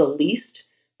cash was the least,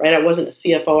 right? I wasn't a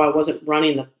CFO. I wasn't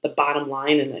running the bottom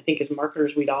line. And I think as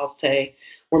marketers, we'd all say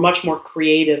we're much more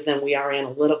creative than we are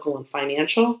analytical and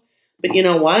financial. But you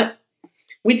know what?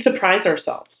 We'd surprise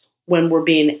ourselves when we're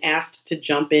being asked to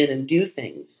jump in and do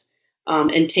things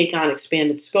and take on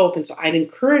expanded scope. And so I'd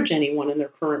encourage anyone in their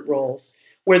current roles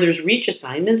where there's reach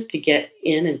assignments to get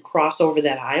in and cross over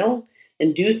that aisle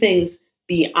and do things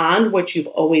beyond what you've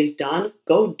always done.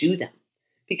 Go do them,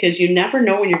 because you never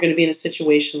know when you're going to be in a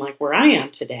situation like where I am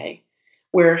today,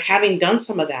 where having done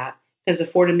some of that has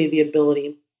afforded me the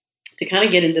ability to kind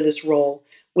of get into this role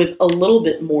with a little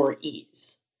bit more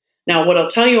ease. Now, what I'll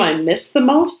tell you I miss the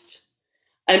most,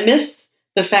 I miss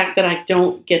the fact that I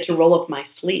don't get to roll up my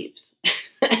sleeves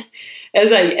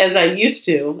as I used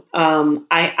to.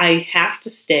 I have to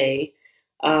stay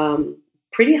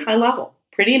pretty high level,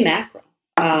 pretty macro.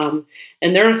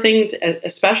 And there are things,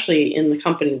 especially in the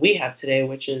company we have today,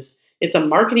 which is it's a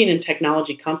marketing and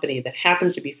technology company that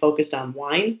happens to be focused on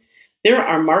wine. There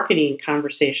are marketing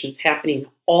conversations happening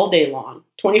all day long,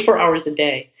 24 hours a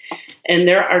day. And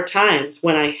there are times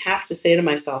when I have to say to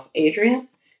myself, Adrian,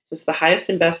 it's the highest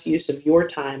and best use of your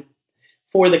time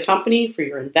for the company, for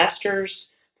your investors,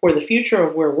 for the future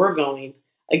of where we're going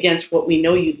against what we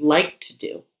know you'd like to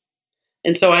do.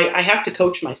 And so I have to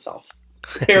coach myself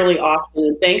fairly often.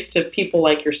 And thanks to people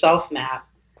like yourself, Matt.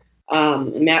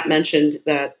 Matt mentioned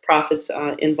that Profit's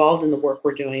involved in the work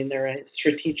we're doing. They're a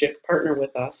strategic partner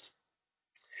with us.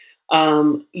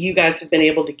 You guys have been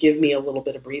able to give me a little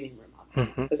bit of breathing room on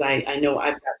that, because I know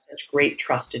I've got such great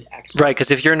trusted experts. Right,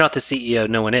 because if you're not the CEO,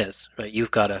 no one is. Right,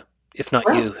 you've got to. If not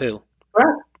you, who?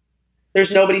 Right.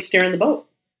 There's nobody steering the boat.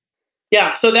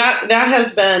 Yeah, so that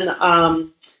has been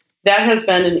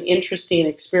an interesting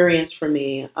experience for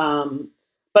me.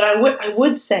 But I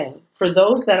would say for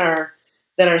those that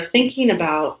are thinking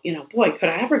about, boy, could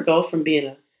I ever go from being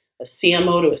a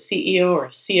CMO to a CEO or a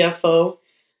CFO?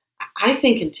 I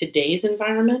think in today's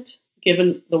environment,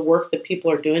 given the work that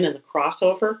people are doing and the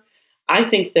crossover, I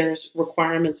think there's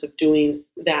requirements of doing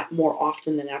that more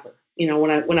often than ever.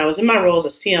 When I was in my role as a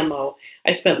CMO,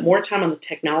 I spent more time on the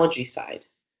technology side,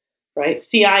 right?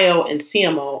 CIO and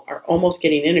CMO are almost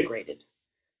getting integrated.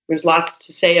 There's lots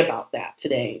to say about that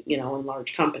today, in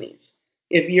large companies.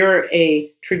 If you're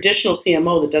a traditional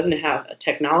CMO that doesn't have a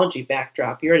technology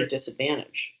backdrop, you're at a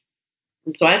disadvantage.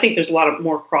 And so I think there's a lot of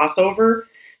more crossover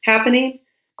happening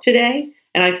today.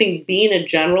 And I think being a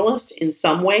generalist in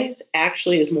some ways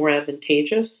actually is more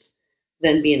advantageous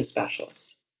than being a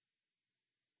specialist.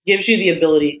 Gives you the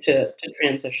ability to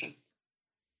transition.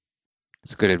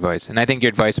 That's good advice. And I think your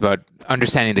advice about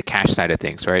understanding the cash side of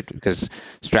things, right? Because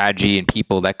strategy and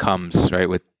people, that comes, right,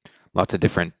 with lots of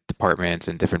different departments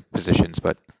and different positions,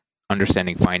 but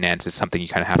understanding finance is something you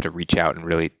kind of have to reach out and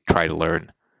really try to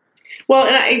learn. Well,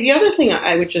 and the other thing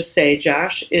I would just say,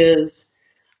 Josh, is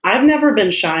I've never been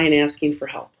shy in asking for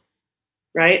help,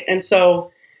 right? And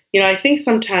so, I think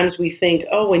sometimes we think,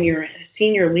 oh, when you're in a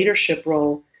senior leadership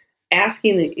role,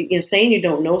 saying you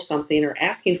don't know something or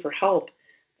asking for help,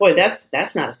 boy,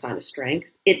 that's not a sign of strength.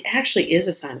 It actually is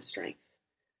a sign of strength.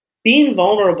 Being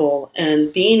vulnerable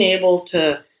and being able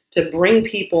to bring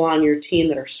people on your team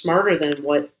that are smarter than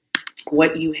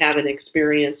what you have in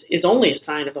experience is only a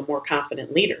sign of a more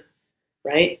confident leader,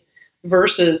 right?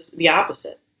 Versus the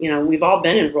opposite. We've all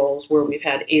been in roles where we've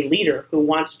had a leader who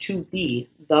wants to be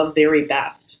the very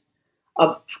best,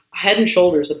 head and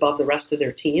shoulders above the rest of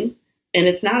their team, and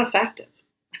it's not effective.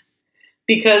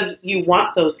 Because you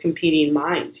want those competing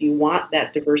minds. You want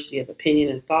that diversity of opinion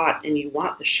and thought, and you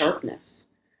want the sharpness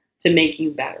to make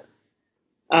you better.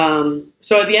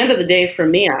 So at the end of the day, for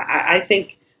me, I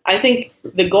think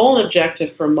the goal and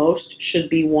objective for most should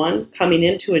be one, coming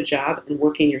into a job and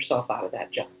working yourself out of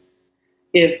that job.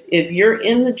 If you're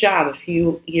in the job a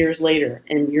few years later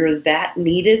and you're that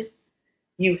needed,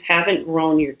 you haven't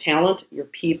grown your talent, your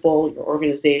people, your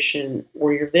organization,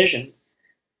 or your vision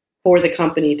for the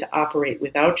company to operate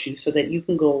without you, so that you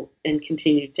can go and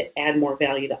continue to add more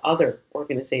value to other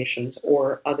organizations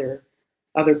or other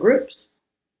groups.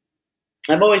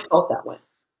 I've always felt that way.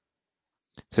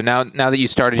 So now that you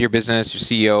started your business, your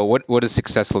CEO, what does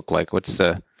success look like?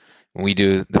 When we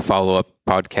do the follow-up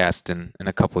podcast in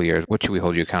a couple of years, what should we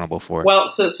hold you accountable for? Well,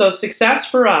 so success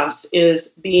for us is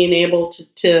being able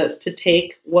to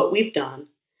take what we've done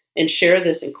and share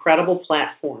this incredible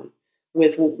platform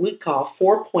with what we call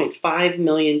 4.5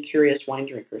 million curious wine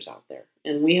drinkers out there.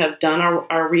 And we have done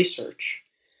our research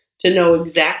to know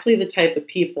exactly the type of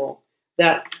people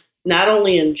that not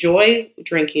only enjoy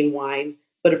drinking wine,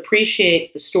 but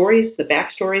appreciate the stories, the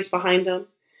backstories behind them,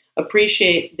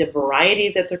 appreciate the variety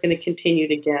that they're going to continue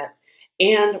to get,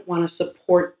 and want to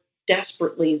support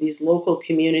desperately these local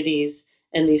communities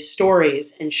and these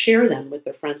stories and share them with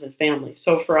their friends and family.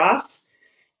 So for us,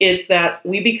 it's that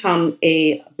we become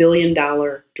a $1 billion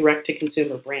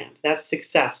direct-to-consumer brand. That's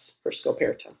success for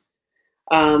Scoperta.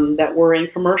 That we're in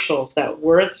commercials, that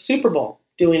we're at the Super Bowl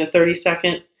doing a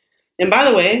 30-second. And by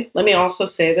the way, let me also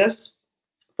say this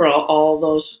for all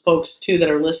those folks too that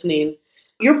are listening.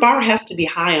 Your bar has to be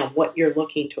high on what you're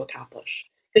looking to accomplish.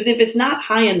 Because if it's not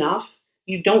high enough,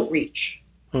 you don't reach.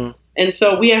 And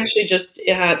so we actually just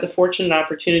had the fortunate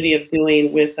opportunity of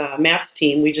doing with Matt's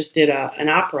team, we just did an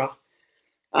opera,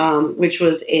 which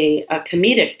was a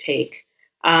comedic take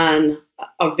on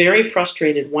a very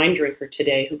frustrated wine drinker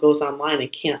today who goes online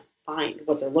and can't find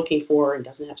what they're looking for and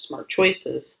doesn't have smart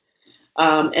choices.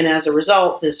 And as a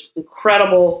result, this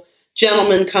incredible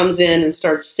gentleman comes in and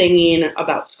starts singing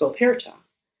about Scoperta.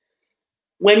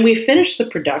 When we finished the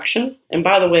production, and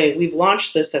by the way, we've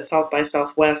launched this at South by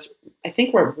Southwest. I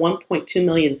think we're at 1.2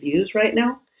 million views right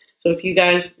now. So if you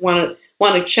guys want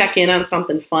to check in on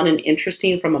something fun and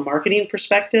interesting from a marketing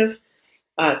perspective,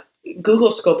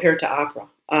 Google Scoperta Opera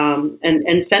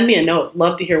and send me a note.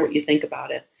 Love to hear what you think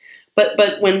about it.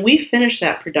 But when we finished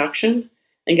that production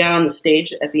and got on the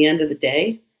stage at the end of the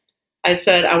day, I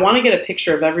said, I want to get a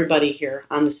picture of everybody here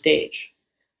on the stage.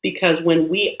 Because when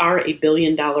we are a $1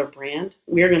 billion brand,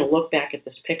 we are going to look back at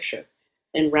this picture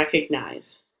and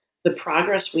recognize the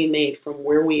progress we made from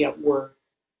where we were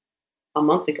a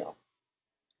month ago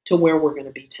to where we're going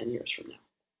to be 10 years from now.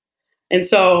 And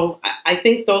so I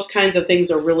think those kinds of things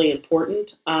are really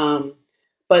important.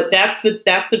 But that's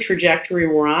the trajectory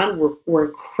we're on. We're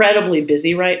incredibly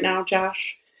busy right now,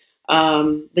 Josh.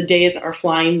 The days are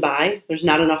flying by. There's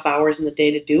not enough hours in the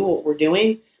day to do what we're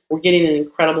doing. We're getting an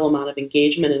incredible amount of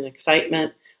engagement and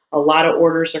excitement. A lot of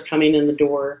orders are coming in the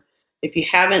door. If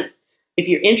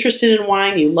you're interested in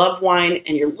wine, you love wine,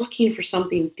 and you're looking for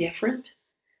something different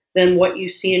than what you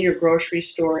see in your grocery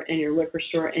store and your liquor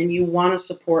store, and you want to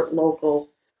support local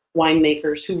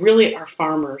winemakers who really are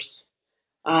farmers.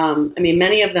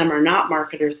 Many of them are not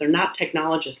marketers. They're not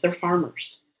technologists. They're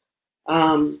farmers.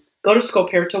 Go to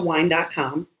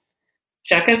scopertawine.com,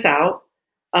 check us out,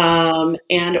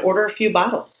 and order a few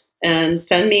bottles and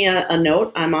send me a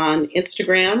note. I'm on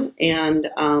Instagram and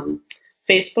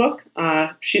Facebook.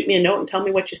 Shoot me a note and tell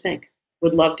me what you think.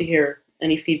 Would love to hear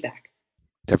any feedback.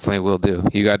 Definitely will do.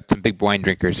 You got some big wine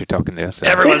drinkers who are talking to us. So.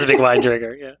 Everyone's a big wine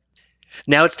drinker, yeah.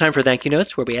 Now it's time for thank you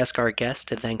notes, where we ask our guests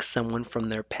to thank someone from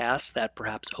their past that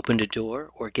perhaps opened a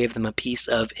door or gave them a piece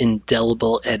of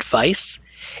indelible advice.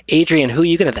 Adrienne, who are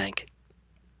you going to thank?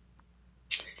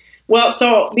 Well,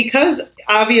 so because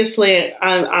obviously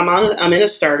I'm in a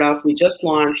startup, we just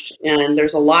launched, and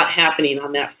there's a lot happening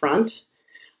on that front.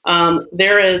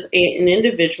 There is an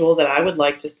individual that I would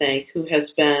like to thank who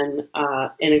has been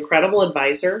an incredible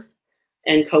advisor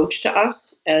and coach to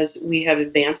us as we have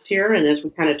advanced here, and as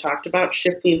we kind of talked about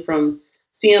shifting from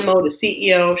CMO to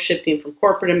CEO, shifting from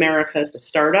corporate America to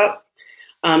startup.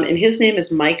 And his name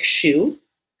is Mike Hsu.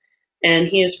 And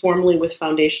he is formerly with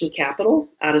Foundation Capital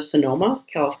out of Sonoma,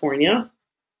 California.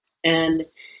 And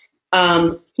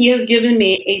he has given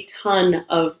me a ton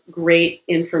of great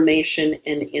information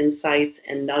and insights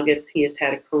and nuggets. He has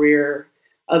had a career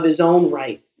of his own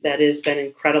right that has been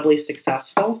incredibly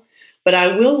successful. But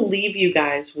I will leave you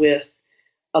guys with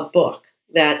a book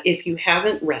that if you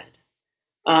haven't read,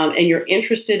 and you're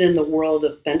interested in the world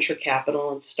of venture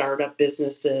capital and startup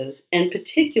businesses, and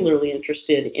particularly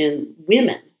interested in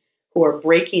women who are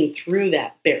breaking through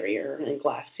that barrier and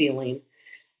glass ceiling,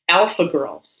 Alpha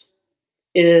Girls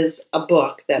is a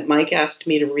book that Mike asked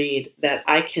me to read that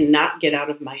I cannot get out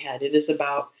of my head. It is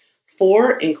about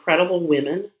 4 incredible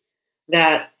women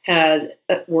that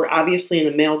were obviously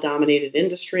in a male-dominated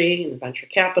industry, in the venture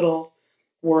capital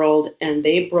world, and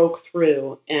they broke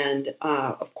through. And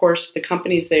of course, the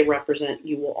companies they represent,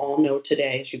 you will all know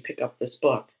today as you pick up this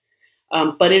book.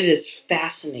 But it is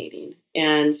fascinating.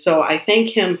 And so I thank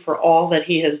him for all that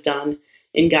he has done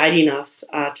in guiding us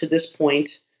to this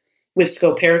point with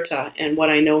Scoperta, and what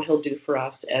I know he'll do for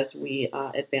us as we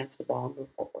advance the ball and move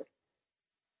forward.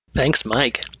 Thanks,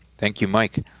 Mike. Thank you,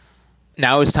 Mike.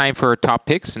 Now it's time for top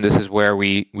picks, and this is where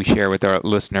we share with our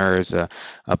listeners a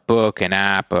book, an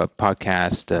app, a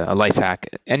podcast, a life hack,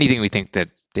 anything we think that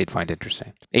they'd find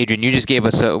interesting. Adrian, you just gave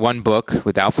us one book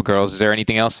with Alpha Girls. Is there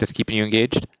anything else that's keeping you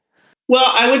engaged? Well,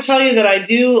 I would tell you that I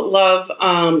do love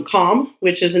Calm,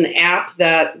 which is an app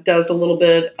that does a little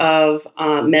bit of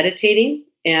meditating.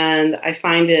 And I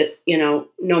find it, no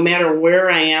matter where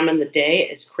I am in the day,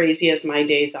 as crazy as my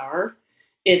days are,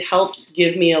 it helps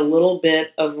give me a little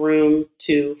bit of room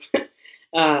to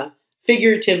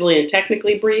figuratively and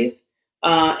technically breathe.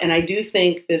 And I do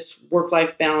think this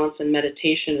work-life balance and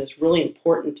meditation is really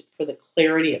important for the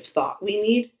clarity of thought we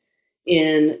need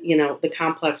in, the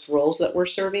complex roles that we're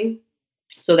serving.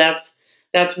 So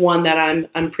that's one that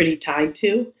I'm pretty tied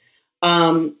to.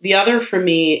 The other for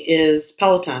me is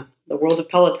Peloton. The world of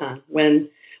Peloton. When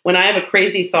I have a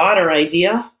crazy thought or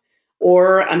idea,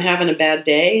 or I'm having a bad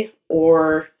day,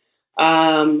 or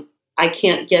I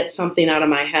can't get something out of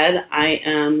my head, I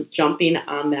am jumping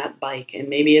on that bike. And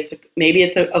maybe it's a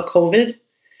COVID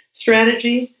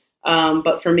strategy,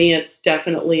 but for me, it's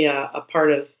definitely a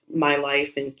part of my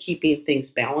life in keeping things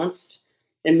balanced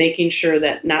and making sure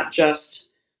that not just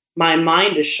my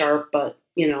mind is sharp, but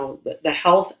the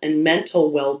health and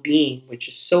mental well-being, which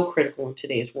is so critical in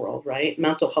today's world, right?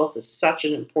 Mental health is such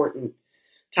an important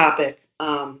topic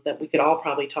that we could all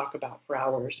probably talk about for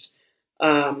hours.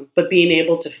 But being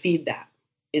able to feed that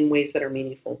in ways that are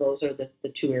meaningful, those are the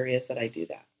 2 areas that I do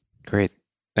that. Great.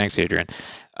 Thanks, Adrian.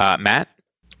 Matt?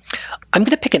 I'm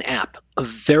going to pick an app, a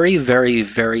very, very,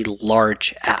 very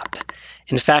large app.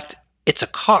 In fact, it's a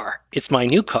car. It's my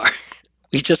new car.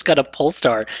 We just got a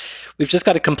Polestar. We've just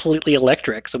got a completely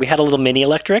electric. So we had a little mini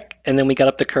electric, and then we got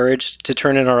up the courage to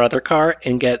turn in our other car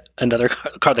and get another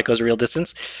car that goes a real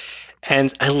distance.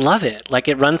 And I love it. Like,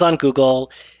 it runs on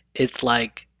Google. It's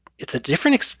a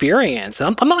different experience.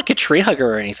 And I'm not like a tree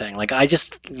hugger or anything. Like, I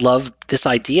just love this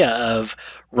idea of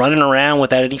running around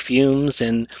without any fumes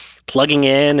and plugging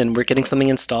in, and we're getting something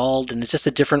installed. And it's just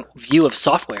a different view of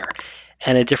software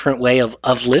and a different way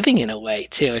of living in a way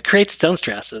too. It creates its own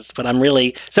stresses, but I'm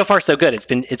really, so far so good. It's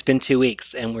been 2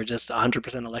 weeks and we're just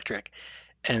 100% electric,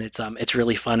 and it's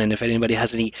really fun. And if anybody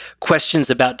has any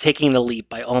questions about taking the leap,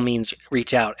 by all means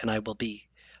reach out, and I will be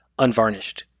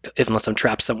unvarnished, unless I'm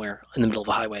trapped somewhere in the middle of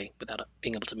a highway without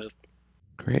being able to move.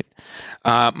 Great.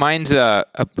 Mine's a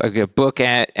book,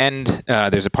 and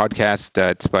there's a podcast.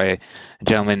 It's by a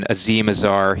gentleman, Azeem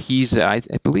Azhar.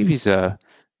 I believe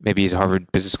maybe he's a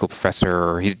Harvard Business School professor,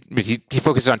 or he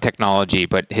focuses on technology,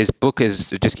 but his book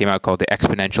just came out called The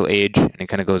Exponential Age, and it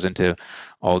kind of goes into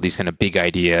all these kind of big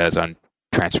ideas on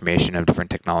transformation of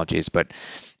different technologies. But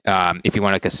if you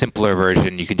want like a simpler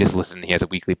version, you can just listen. He has a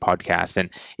weekly podcast, and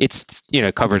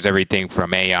it covers everything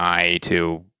from AI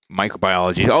to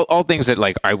microbiology, all things that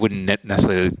like I wouldn't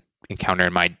necessarily encounter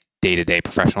in my day-to-day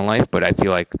professional life, but I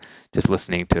feel like just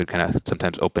listening to it kind of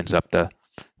sometimes opens up the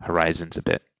horizons a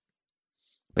bit.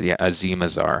 But yeah, Azeem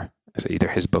Azhar, so either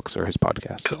his books or his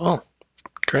podcast. Cool.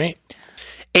 Great.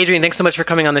 Adrian, thanks so much for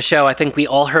coming on the show. I think we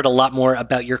all heard a lot more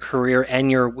about your career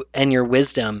and your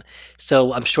wisdom.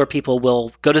 So I'm sure people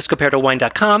will go to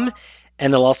scopertawine.com,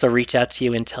 and they'll also reach out to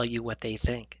you and tell you what they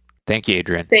think. Thank you,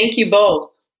 Adrian. Thank you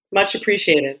both. Much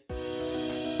appreciated.